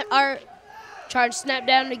Trying to snap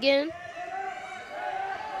down again.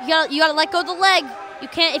 You gotta let go of the leg.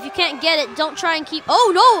 If you can't get it, don't try and keep.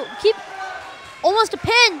 Oh no! Keep almost a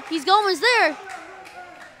pin. He's almost there.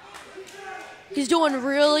 He's doing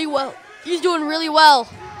really well. He's doing really well.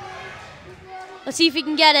 Let's see if he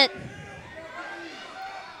can get it.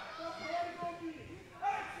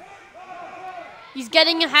 He's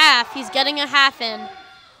getting a half. He's getting a half in.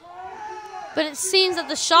 But it seems that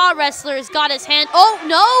the Shaw wrestler has got his hand. Oh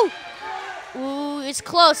no! Ooh, it's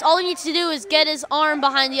close. All he needs to do is get his arm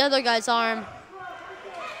behind the other guy's arm.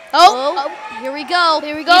 Oh, here we go.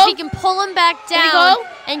 Here we go. If he can pull him back down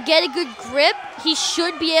and get a good grip, he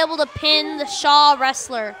should be able to pin the Shaw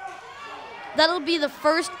wrestler. That'll be the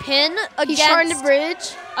first pin against, He's trying to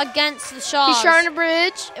bridge. Against the Shaws. He's trying to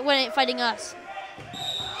bridge. When ain't fighting us.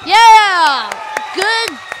 Yeah!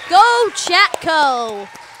 Good go, Chatco.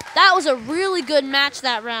 That was a really good match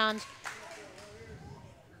that round.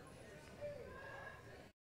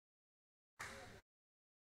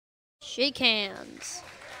 Shake hands.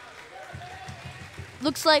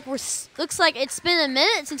 Looks like it's been a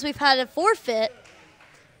minute since we've had a forfeit.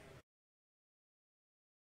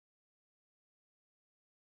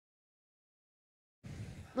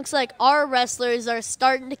 Looks like our wrestlers are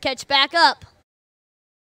starting to catch back up.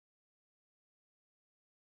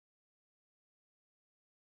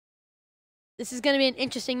 This is going to be an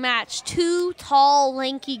interesting match. Two tall,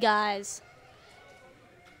 lanky guys.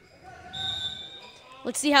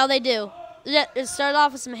 Let's see how they do. Let's start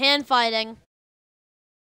off with some hand fighting.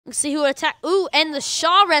 Let's see who attack. Ooh, and the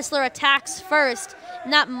Shaw wrestler attacks first.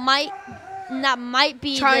 And that might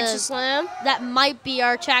be trying to slam. That might be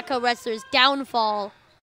our Chattco wrestler's downfall.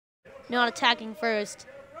 Not attacking first.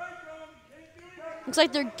 Looks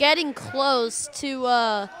like they're getting close to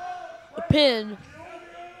a pin.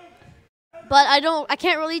 But I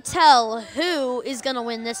can't really tell who is gonna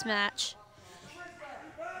win this match.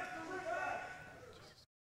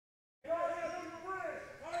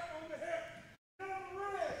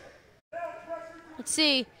 Let's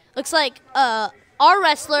see. Looks like our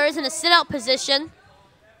wrestler is in a sit-out position.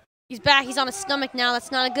 He's back. He's on his stomach now.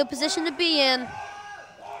 That's not a good position to be in.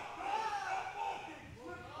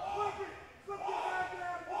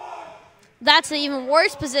 That's an even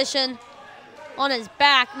worse position on his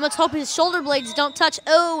back. Let's hope his shoulder blades don't touch.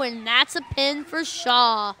 Oh, and that's a pin for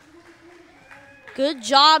Shaw. Good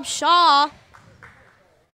job, Shaw.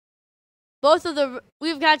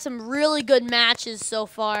 We've had some really good matches so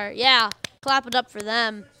far. Yeah. Clap it up for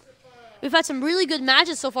them. We've had some really good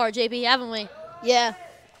matches so far, JP, haven't we? Yeah.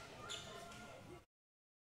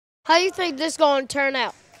 How do you think this is going to turn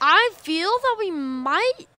out? I feel that we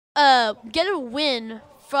might get a win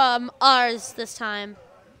from ours this time.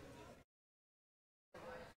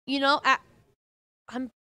 You know, I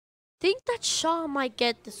think that Shaw might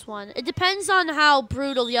get this one. It depends on how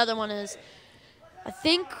brutal the other one is. I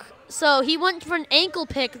think so. He went for an ankle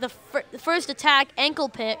pick, the first attack, ankle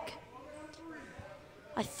pick.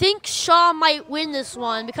 I think Shaw might win this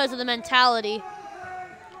one because of the mentality.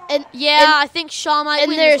 I think Shaw might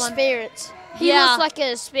win this one. And their experience. He looks like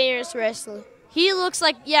an experienced wrestler. He looks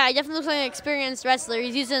like, he definitely looks like an experienced wrestler.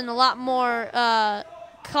 He's using a lot more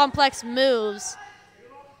complex moves.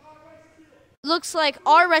 Looks like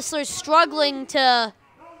our wrestler's struggling to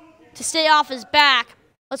stay off his back.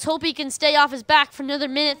 Let's hope he can stay off his back for another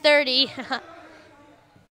minute 30.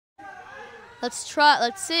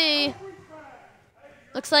 Let's see.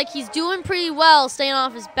 Looks like he's doing pretty well staying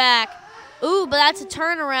off his back. Ooh, but that's a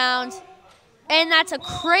turnaround. And that's a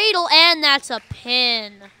cradle, and that's a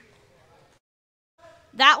pin.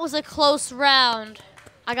 That was a close round,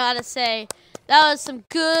 I gotta say. That was some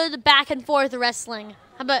good back and forth wrestling.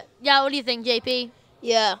 How about, what do you think, JP?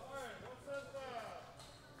 Yeah.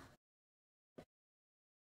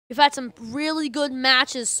 We've had some really good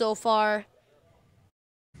matches so far.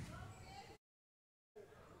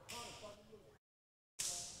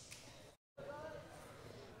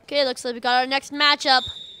 Okay, looks like we got our next matchup.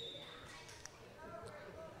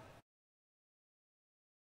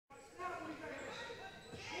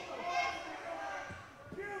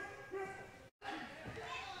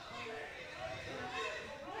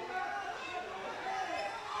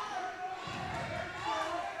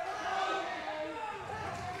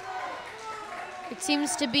 It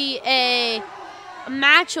seems to be a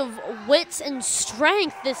match of wits and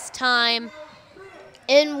strength this time.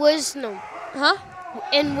 And wisdom. Huh?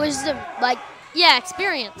 And wisdom, like, yeah,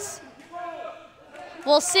 experience.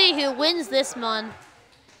 We'll see who wins this one.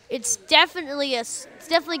 It's definitely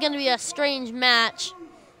going to be a strange match.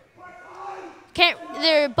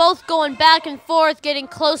 They're both going back and forth, getting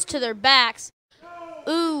close to their backs.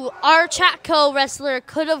 Ooh, our Chattco wrestler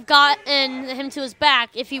could have gotten him to his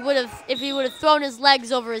back if he would have thrown his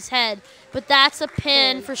legs over his head. But that's a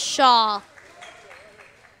pin for Shaw.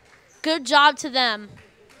 Good job to them.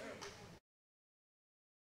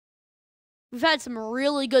 We've had some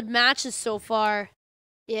really good matches so far.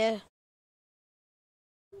 Yeah.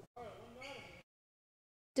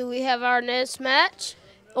 Do we have our next match?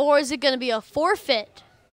 Or is it going to be a forfeit?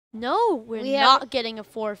 No, we're not getting a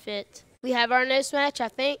forfeit. We have our next match, I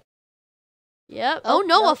think. Yep. Oh,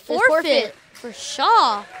 no, a forfeit for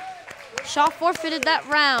Shaw. Shaw forfeited that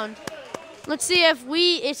round. Let's see if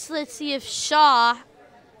we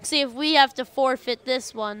have to forfeit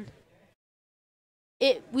this one.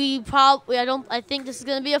 I think this is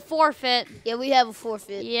going to be a forfeit. Yeah, we have a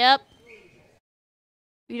forfeit. Yep.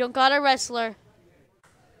 We don't got a wrestler.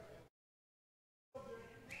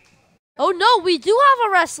 Oh, no, we do have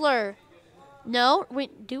a wrestler. No,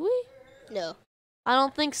 wait, do we? No. I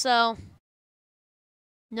don't think so.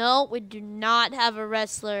 No, we do not have a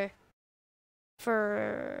wrestler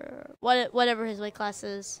for whatever his weight class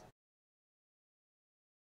is.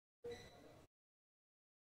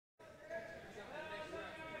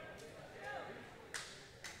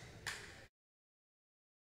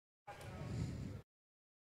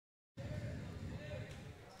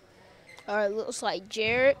 All right, looks like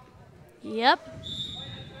Jarrett. Yep.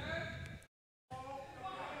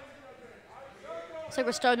 Looks like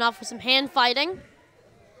we're starting off with some hand fighting.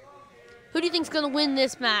 Who do you think's gonna win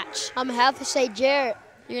this match? I'm gonna have to say Jarrett.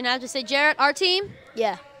 You're gonna have to say Jarrett, our team?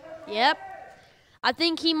 Yeah. Yep. I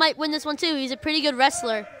think he might win this one too. He's a pretty good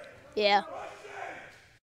wrestler. Yeah.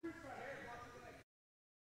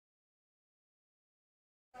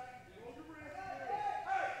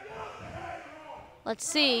 Let's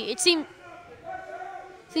see. It seems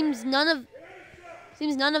none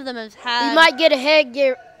of them have had. We might get a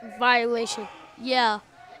headgear violation. Yeah.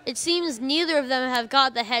 It seems neither of them have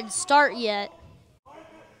got the head start yet.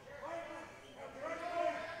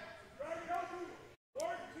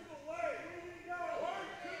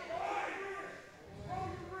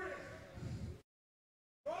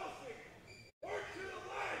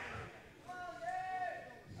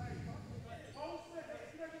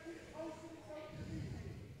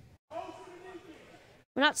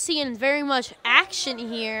 We're not seeing very much action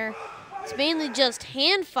here. It's mainly just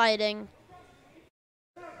hand fighting.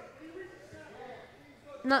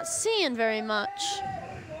 Not seeing very much.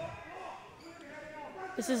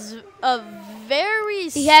 This is a very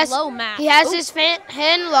slow match. He has his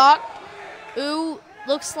hand locked. Ooh,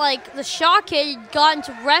 looks like the Shaw kid got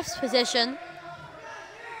into ref's position.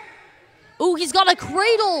 Ooh, he's got a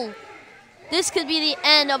cradle. This could be the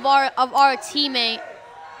end of our teammate.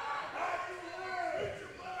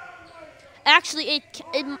 Actually,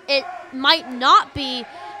 it might not be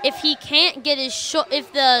if he can't get his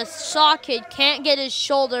if the Shaw kid can't get his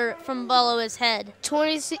shoulder from below his head.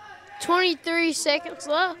 23 seconds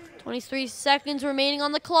left. 23 seconds remaining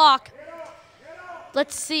on the clock.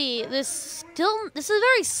 Let's see. This is a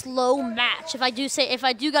very slow match. If I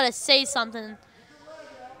do gotta say something,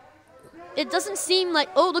 it doesn't seem like.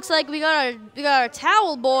 Oh, looks like we got our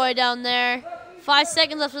towel boy down there. 5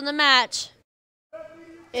 seconds left in the match.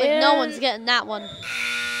 It's like no one's getting that one.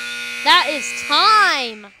 That is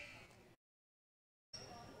time.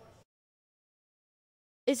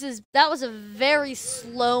 That was a very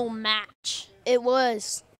slow match. It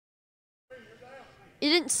was. It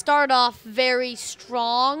didn't start off very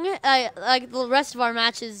strong, like the rest of our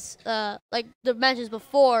matches, like the matches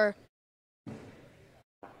before.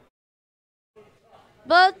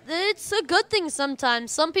 But it's a good thing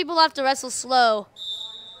sometimes. Some people have to wrestle slow.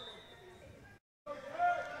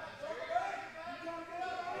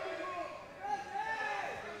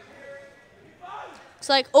 It's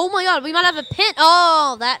like, oh my God, we might have a pin.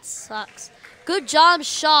 Oh, that sucks. Good job,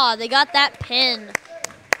 Shaw. They got that pin.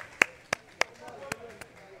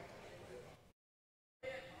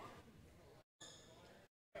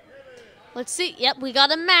 Let's see. Yep, we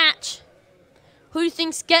got a match. Who do you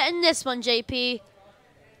think's getting this one, JP?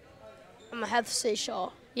 I'm going to have to say Shaw.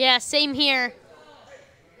 Yeah, same here.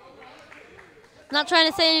 Not trying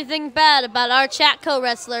to say anything bad about our Chattco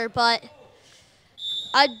wrestler, but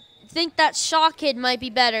I think that Shaw kid might be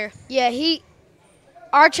better. Yeah,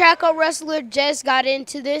 our Chattco wrestler just got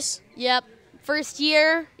into this. Yep. First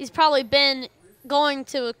year, he's probably been going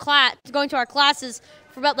to our classes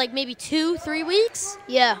for about like maybe 2-3 weeks.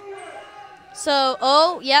 Yeah. So,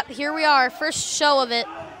 oh, yep, here we are, first show of it.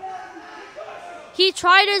 He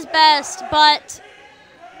tried his best, but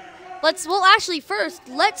let's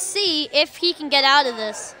see if he can get out of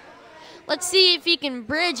this. Let's see if he can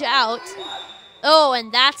bridge out. Oh,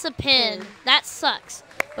 and that's a pin. That sucks.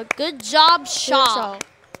 But good job, Shaw.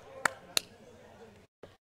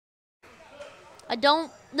 I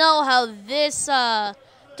don't know how this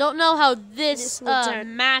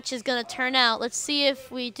match is gonna turn out. Let's see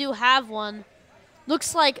if we do have one.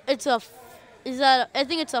 Looks like it's I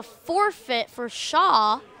think it's a forfeit for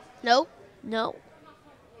Shaw. No. No.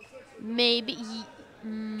 Maybe.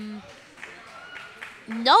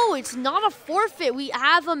 No, it's not a forfeit. We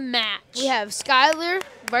have a match. We have Skylar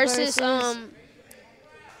versus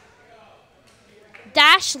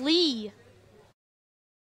Dash Lee.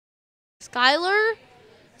 Skylar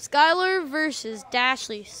versus Dash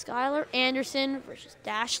Lee. Skylar Anderson versus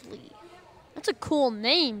Dash Lee. That's a cool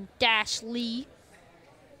name, Dash Lee.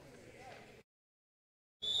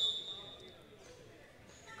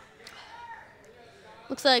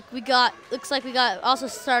 Looks like we got also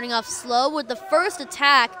starting off slow with the first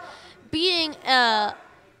attack beating a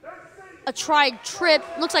tried trip.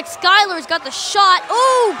 Looks like Skylar's got the shot.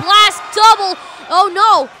 Oh, blast double. Oh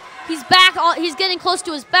no. He's back he's getting close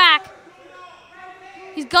to his back.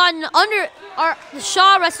 He's gotten the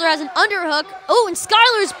Shaw wrestler has an underhook. Oh, and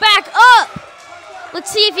Skylar's back up.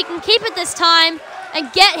 Let's see if he can keep it this time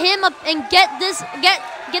and get him up and get the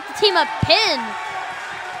team a pin.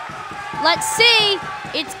 Let's see.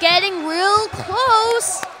 It's getting real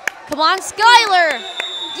close. Come on, Skylar.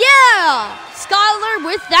 Yeah! Skylar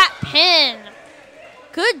with that pin.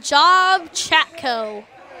 Good job, Chattco.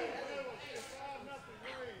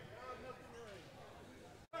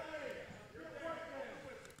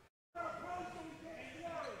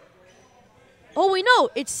 Oh, wait, no.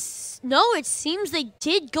 It seems they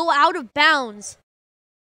did go out of bounds.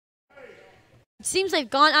 It seems they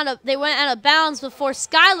went out of bounds before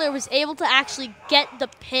Skylar was able to actually get the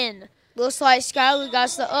pin. Looks like Skylar got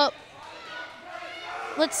the up.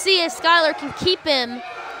 Let's see if Skylar can keep him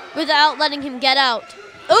without letting him get out.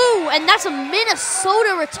 Ooh, and that's a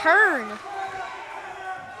Minnesota return.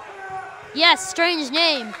 Yes, strange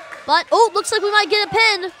name. But, oh, looks like we might get a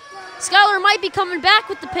pin. Skylar might be coming back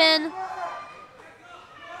with the pin.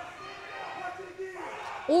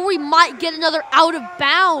 Or we might get another out of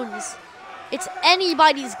bounds. It's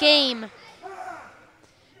anybody's game.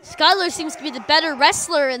 Skylar seems to be the better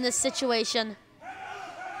wrestler in this situation.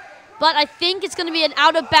 But I think it's going to be an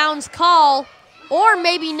out of bounds call. Or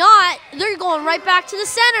maybe not. They're going right back to the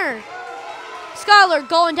center. Skylar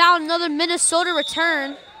going down another Minnesota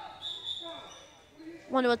return.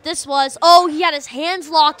 Wonder what this was. Oh, he had his hands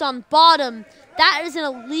locked on bottom. That is an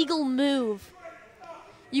illegal move.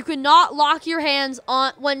 You cannot lock your hands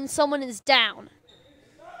on when someone is down.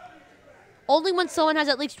 Only when someone has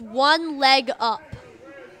at least one leg up.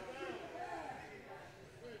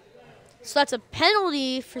 So that's a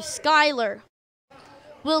penalty for Skylar.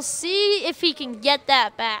 We'll see if he can get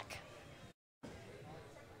that back.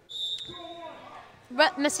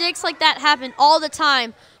 Mistakes like that happen all the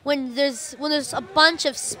time when there's a bunch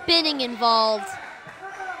of spinning involved.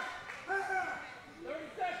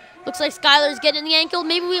 Looks like Skylar's getting the ankle.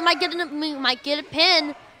 Maybe we might get a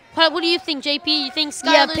pin. What do you think, JP? You think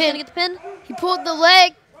Skylar's going to get the pin? He pulled the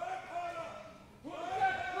leg.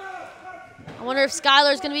 I wonder if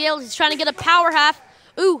Skylar's going to be able to. He's trying to get a power half.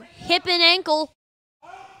 Ooh, hip and ankle.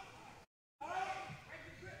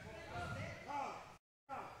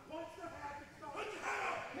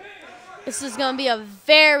 This is going to be a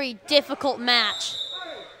very difficult match.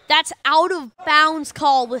 That's out of bounds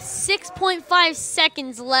call with 6.5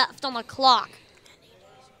 seconds left on the clock.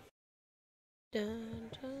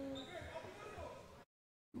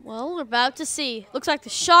 Well, we're about to see. Looks like the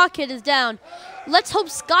Shaw kid is down. Let's hope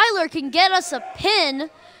Skylar can get us a pin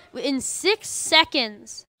in 6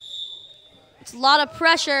 seconds. It's a lot of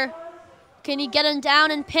pressure. Can he get him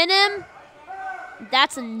down and pin him?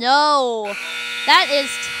 That's a no. That is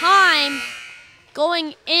time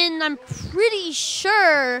going in. I'm pretty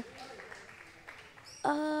sure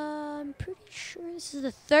this is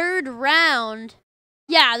the third round.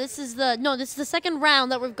 Yeah, this is the second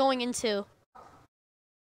round that we're going into.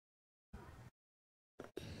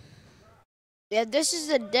 Yeah, this is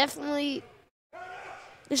a definitely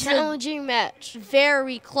challenging match.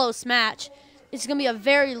 Very close match. It's going to be a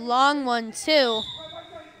very long one, too.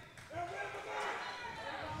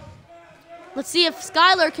 Let's see if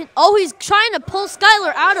Skylar can... Oh, he's trying to pull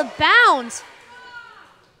Skylar out of bounds.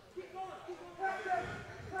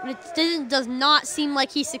 It does not seem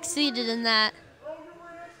like he succeeded in that.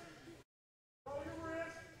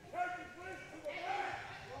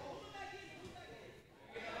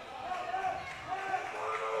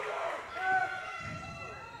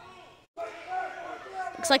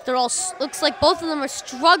 Looks like both of them are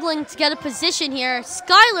struggling to get a position here.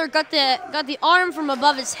 Skylar got the arm from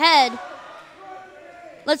above his head.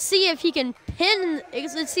 Let's see if he can pin.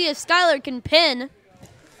 Let's see if Skylar can pin.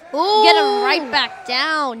 Ooh. Get him right back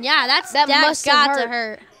down. Yeah, that must got have to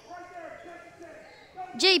hurt.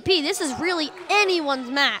 JP, this is really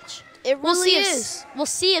anyone's match. It really is. We'll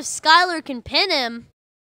see if Skylar can pin him.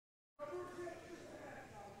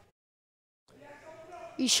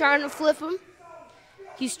 He's trying to flip him.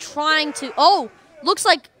 He's trying to. Oh, looks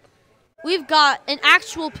like we've got an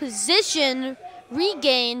actual position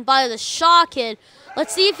regained by the Shaw kid.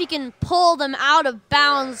 Let's see if he can pull them out of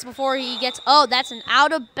bounds before he gets. Oh, that's an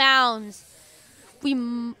out of bounds.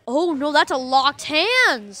 Oh no, that's a locked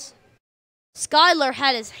hands. Skylar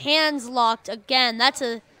had his hands locked again. That's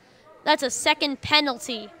a second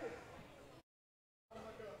penalty.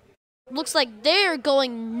 Looks like they're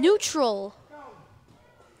going neutral.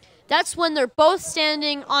 That's when they're both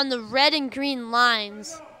standing on the red and green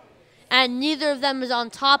lines, and neither of them is on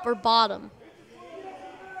top or bottom.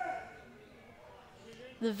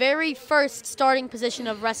 The very first starting position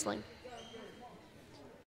of wrestling.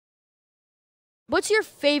 What's your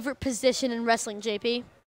favorite position in wrestling, JP?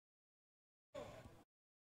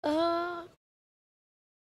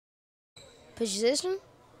 Position?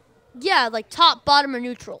 Yeah, like top, bottom, or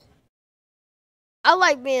neutral. I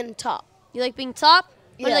like being top. You like being top?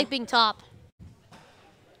 Yeah. I like being top.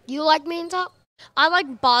 You like being top? I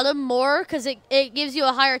like bottom more because it gives you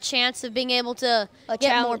a higher chance of being able to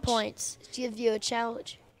get more points. It gives you a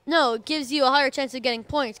challenge. No, it gives you a higher chance of getting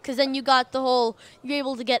points because then you got the whole, you're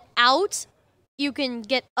able to get out, you can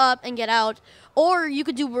get up and get out, or you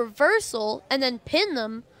could do reversal and then pin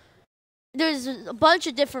them. There's a bunch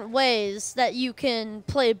of different ways that you can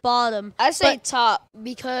play bottom. I say top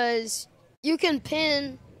because you can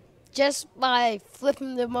pin just by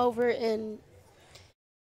flipping them over and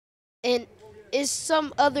it's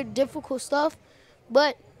some other difficult stuff,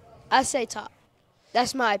 but I say top.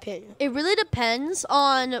 That's my opinion. It really depends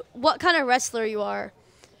on what kind of wrestler you are.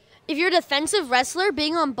 If you're a defensive wrestler,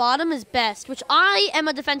 being on bottom is best, which I am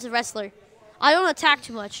a defensive wrestler. I don't attack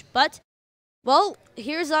too much, but, well,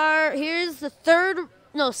 here's the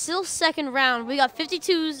still second round. We got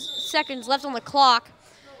 52 seconds left on the clock.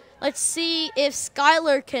 Let's see if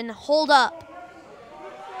Skylar can hold up.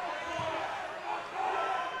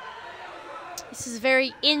 This is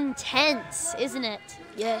very intense, isn't it?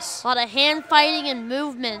 Yes. A lot of hand fighting and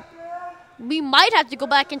movement. We might have to go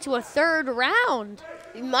back into a third round.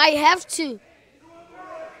 We might have to.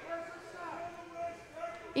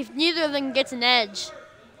 If neither of them gets an edge.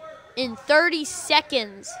 In 30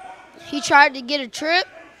 seconds. He tried to get a trip.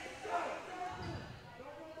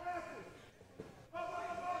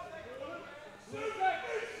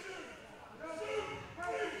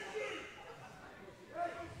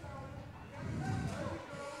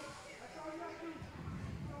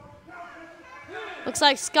 Looks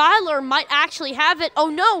like Skylar might actually have it. Oh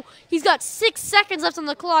no, he's got 6 seconds left on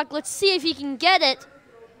the clock. Let's see if he can get it.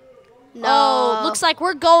 No. Oh, looks like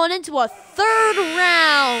we're going into a third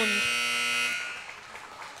round.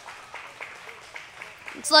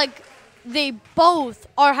 It's like they both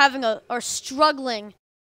are struggling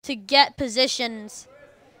to get positions.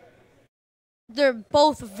 They're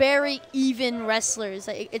both very even wrestlers,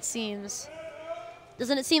 it seems.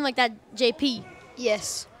 Doesn't it seem like that, JP?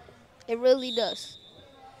 Yes, it really does.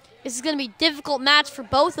 This is going to be a difficult match for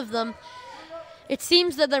both of them. It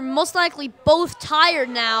seems that they're most likely both tired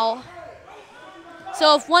now.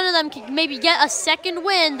 So if one of them can maybe get a second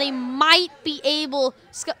win,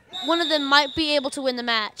 one of them might be able to win the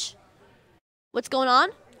match. What's going on?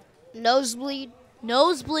 Nosebleed.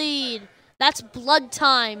 Nosebleed. That's blood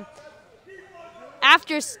time.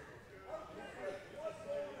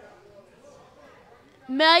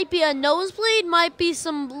 Might be a nosebleed, might be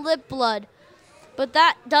some lip blood. But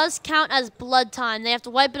that does count as blood time. They have to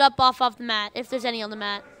wipe it up off the mat, if there's any on the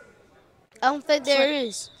mat. I don't think there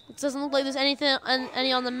is. It doesn't look like there's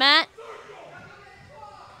any on the mat.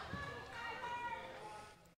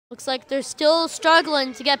 Looks like they're still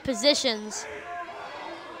struggling to get positions.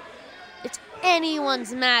 It's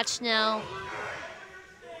anyone's match now.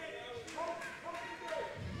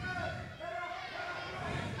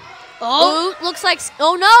 Oh, looks like,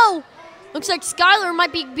 oh no! Looks like Skylar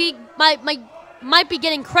might be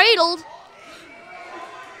getting cradled.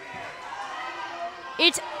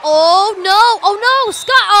 It's, oh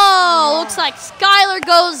no, looks like Skylar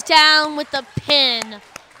goes down with the pin.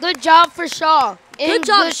 Good job for Shaw. Good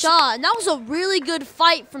job, Shaw. And that was a really good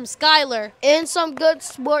fight from Skylar. And some good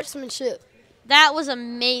sportsmanship. That was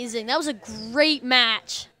amazing. That was a great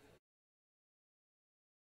match.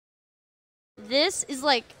 This is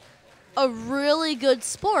like a really good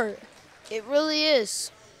sport. It really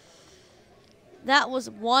is. That was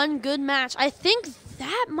one good match. I think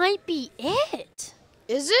that might be it.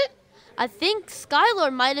 Is it? I think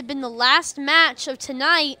Skylar might have been the last match of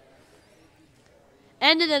tonight.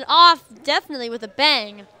 Ended it off definitely with a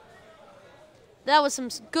bang. That was some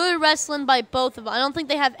good wrestling by both of them. I don't think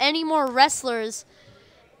they have any more wrestlers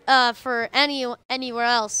for anywhere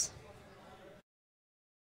else.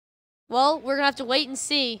 Well, we're going to have to wait and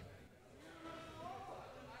see.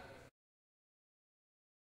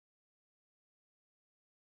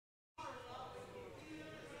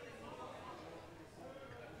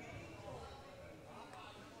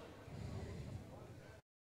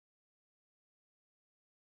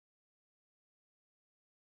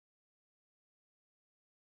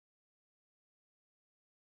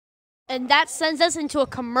 And that sends us into a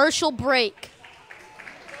commercial break.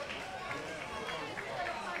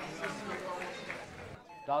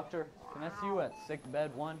 Doctor, can I see you at sick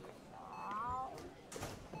bed 1?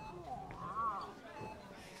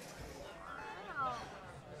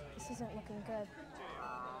 This isn't looking good.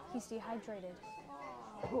 He's dehydrated.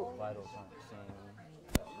 Vitals aren't seeing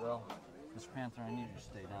that well. Mr. Panther, I need you to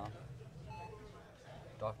stay down.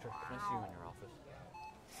 Doctor, can I see you in your office?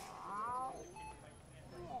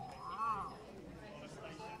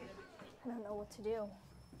 I don't know what to do.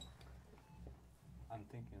 I'm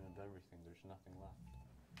thinking of everything. There's nothing left.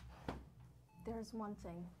 There's one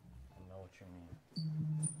thing. I know what you mean.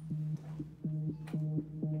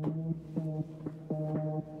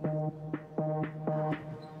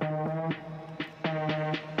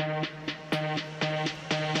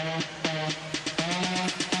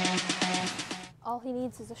 All he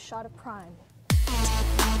needs is a shot of Prime.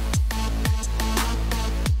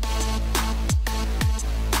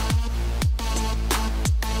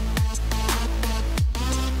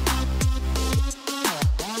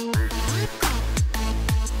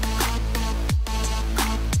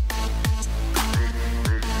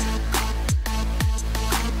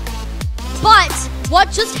 But what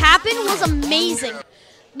just happened was amazing.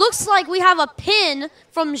 Looks like we have a pin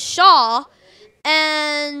from Shaw,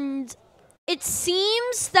 and it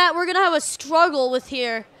seems that we're going to have a struggle with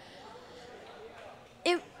here.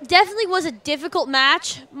 It definitely was a difficult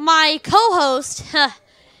match. My co-host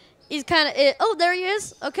is kind of, oh, there he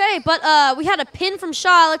is. Okay, but we had a pin from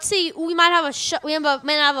Shaw. Let's see, we might have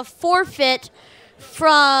might have a forfeit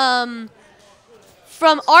from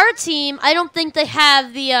our team. I don't think they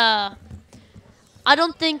have the I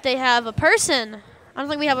don't think they have a person. I don't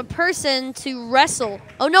think we have a person to wrestle.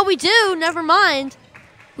 Oh, no, we do. Never mind.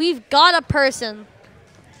 We've got a person.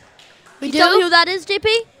 You tell me who that is, JP?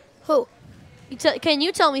 Who? Can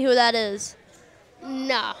you tell me who that is?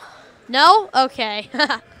 No. No? Okay.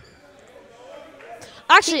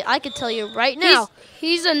 Actually, I could tell you right now.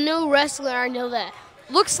 He's a new wrestler. I know that.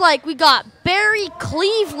 Looks like we got Barry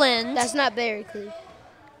Cleveland. That's not Barry Cleveland.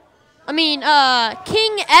 I mean,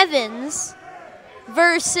 King Evans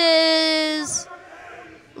versus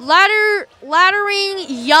Laddering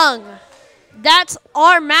Young. That's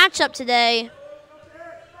our matchup today.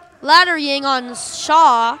 Laddering on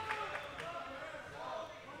Shaw.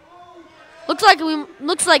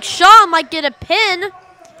 Looks like Shaw might get a pin.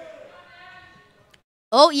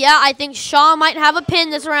 Oh yeah, I think Shaw might have a pin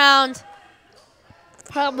this round.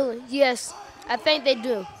 Probably, yes. I think they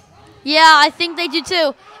do. Yeah, I think they do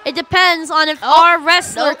too. It depends on if our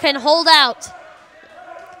wrestler can hold out.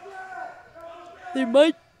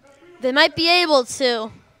 They might be able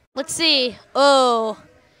to. Let's see. Oh,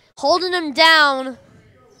 holding him down.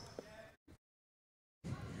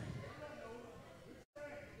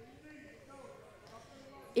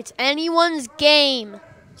 It's anyone's game.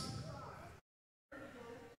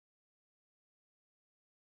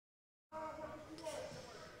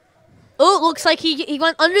 Oh, it looks like he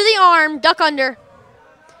went under the arm, duck under.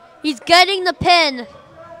 He's getting the pin.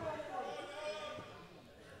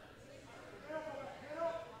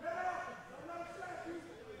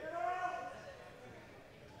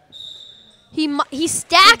 He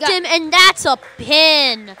stacked him, and that's a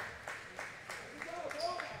pin.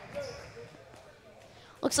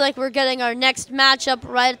 Looks like we're getting our next matchup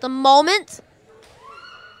right at the moment.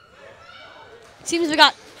 Seems we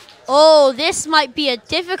got, oh, this might be a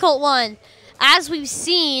difficult one. As we've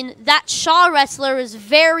seen, that Shaw wrestler is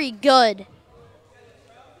very good.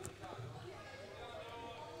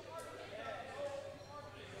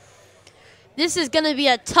 This is going to be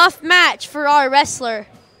a tough match for our wrestler.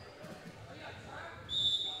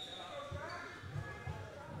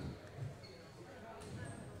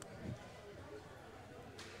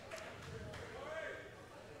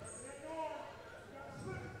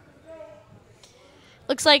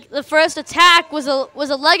 Looks like the first attack was a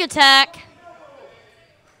leg attack.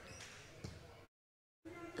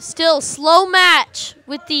 Still slow match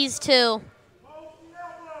with these two.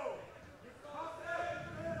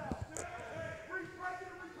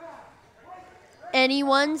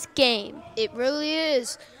 Anyone's game. It really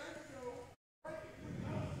is.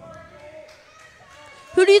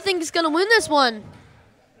 Who do you think is going to win this one?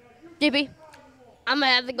 DB? I'm going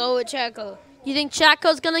to have to go with Chattco. You think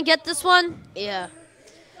Chatco's going to get this one? Yeah.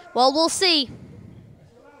 Well, we'll see.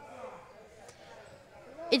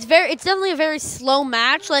 It's definitely a very slow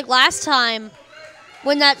match. Like last time,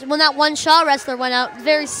 when that one Shaw wrestler went out,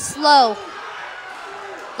 very slow.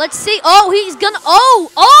 Let's see. Oh, he's gonna.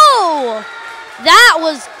 Oh! That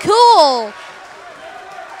was cool.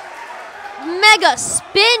 Mega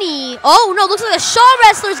spinny. Oh no! Looks like the Shaw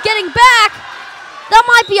wrestler's getting back. That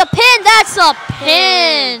might be a pin. That's a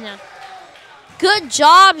pin. Good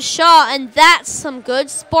job, Shaw, and that's some good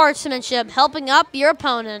sportsmanship, helping up your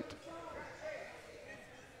opponent.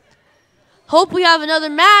 Hope we have another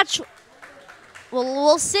match. Well,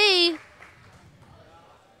 we'll see.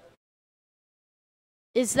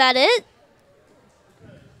 Is that it?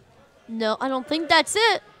 No, I don't think that's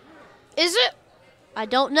it. Is it? I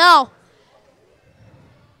don't know.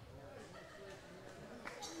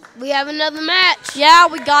 We have another match. Yeah,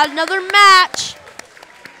 we got another match.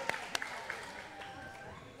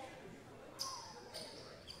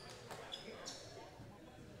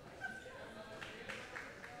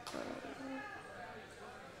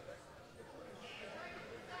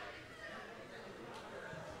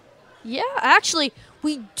 Yeah, actually,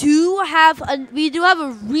 we do have a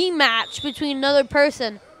rematch between another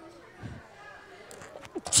person.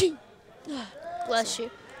 Bless you.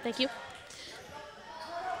 Thank you.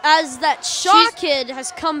 As that Shaw kid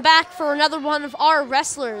has come back for another one of our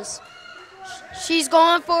wrestlers. She's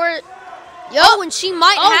going for it. Yep. Oh, and she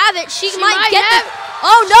might have it. She might get have it.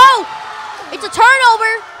 Oh, no. It's a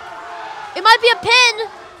turnover. It might be a pin.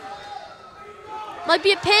 Might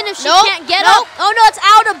be a pin if she can't get up. Oh, no, it's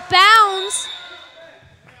out of bounds.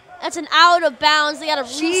 That's an out of bounds. They got to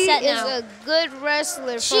reset now. She is a good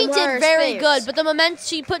wrestler. She did very good, but the moment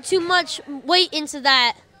she put too much weight into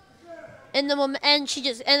that, and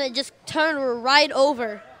it just turned her right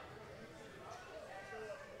over.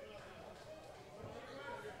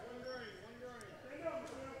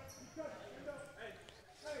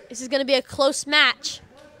 This is going to be a close match.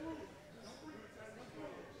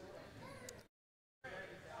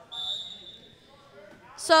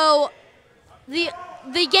 So,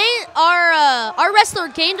 our wrestler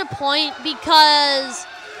gained a point because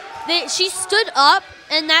she stood up,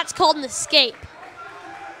 and that's called an escape.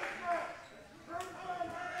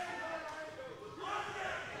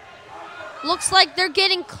 Looks like they're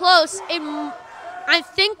getting close. I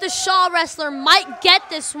think the Shaw wrestler might get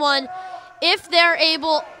this one if they're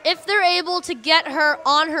able to get her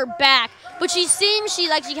on her back. But she seems she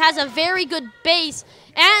has a very good base.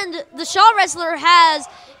 And the Shaw wrestler has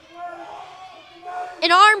an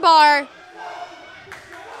armbar.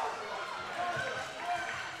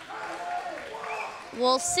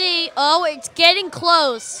 We'll see. Oh, it's getting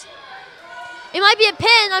close. It might be a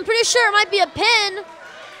pin. I'm pretty sure it might be a pin.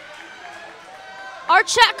 Our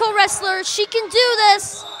Chattco wrestler, she can do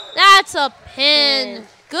this. That's a pin.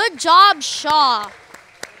 Good job, Shaw.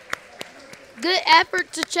 Good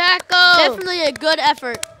effort to Chattco. Definitely a good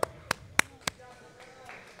effort.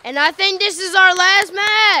 And I think this is our last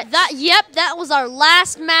match. That was our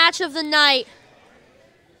last match of the night.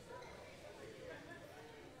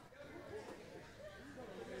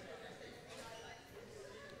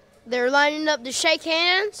 They're lining up to shake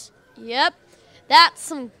hands. Yep. That's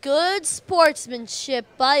some good sportsmanship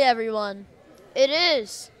by everyone. It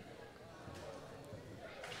is.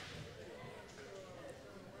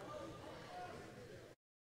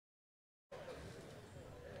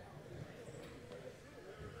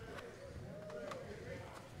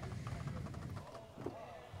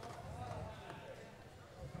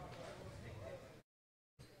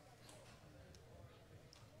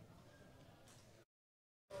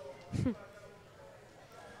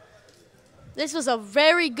 This was a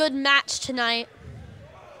very good match tonight.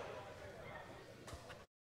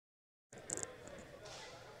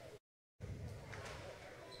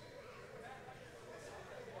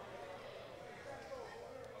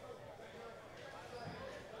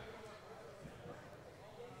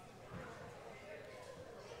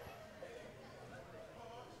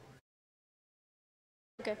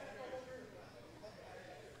 Okay.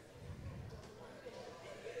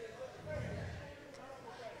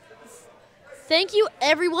 Thank you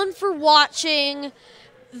everyone for watching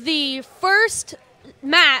the first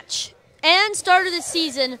match and start of the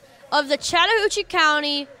season of the Chattahoochee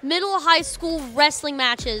County Middle High School wrestling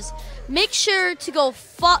matches. Make sure to go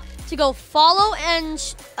follow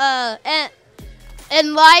and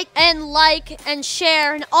like and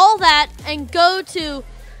share and all that, and go to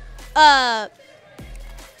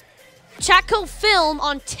Chattco Film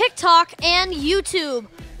on TikTok and YouTube.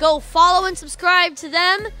 Go follow and subscribe to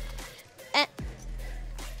them.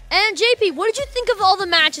 And JP, what did you think of all the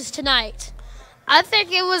matches tonight? I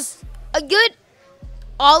think it was a good,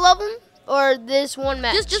 all of them, or this one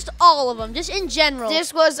match? Just all of them, just in general.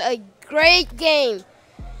 This was a great game.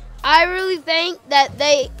 I really think that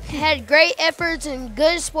they had great efforts and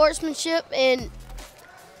good sportsmanship and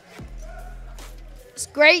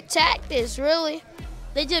great tactics, really.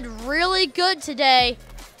 They did really good today.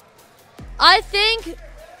 I think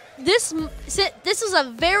this was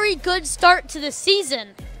a very good start to the season.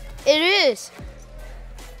 It is.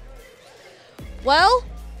 Well,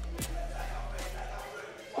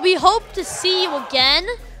 we hope to see you again.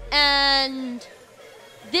 And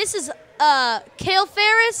this is Kale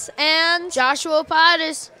Ferris and Joshua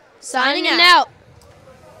Pottis signing out.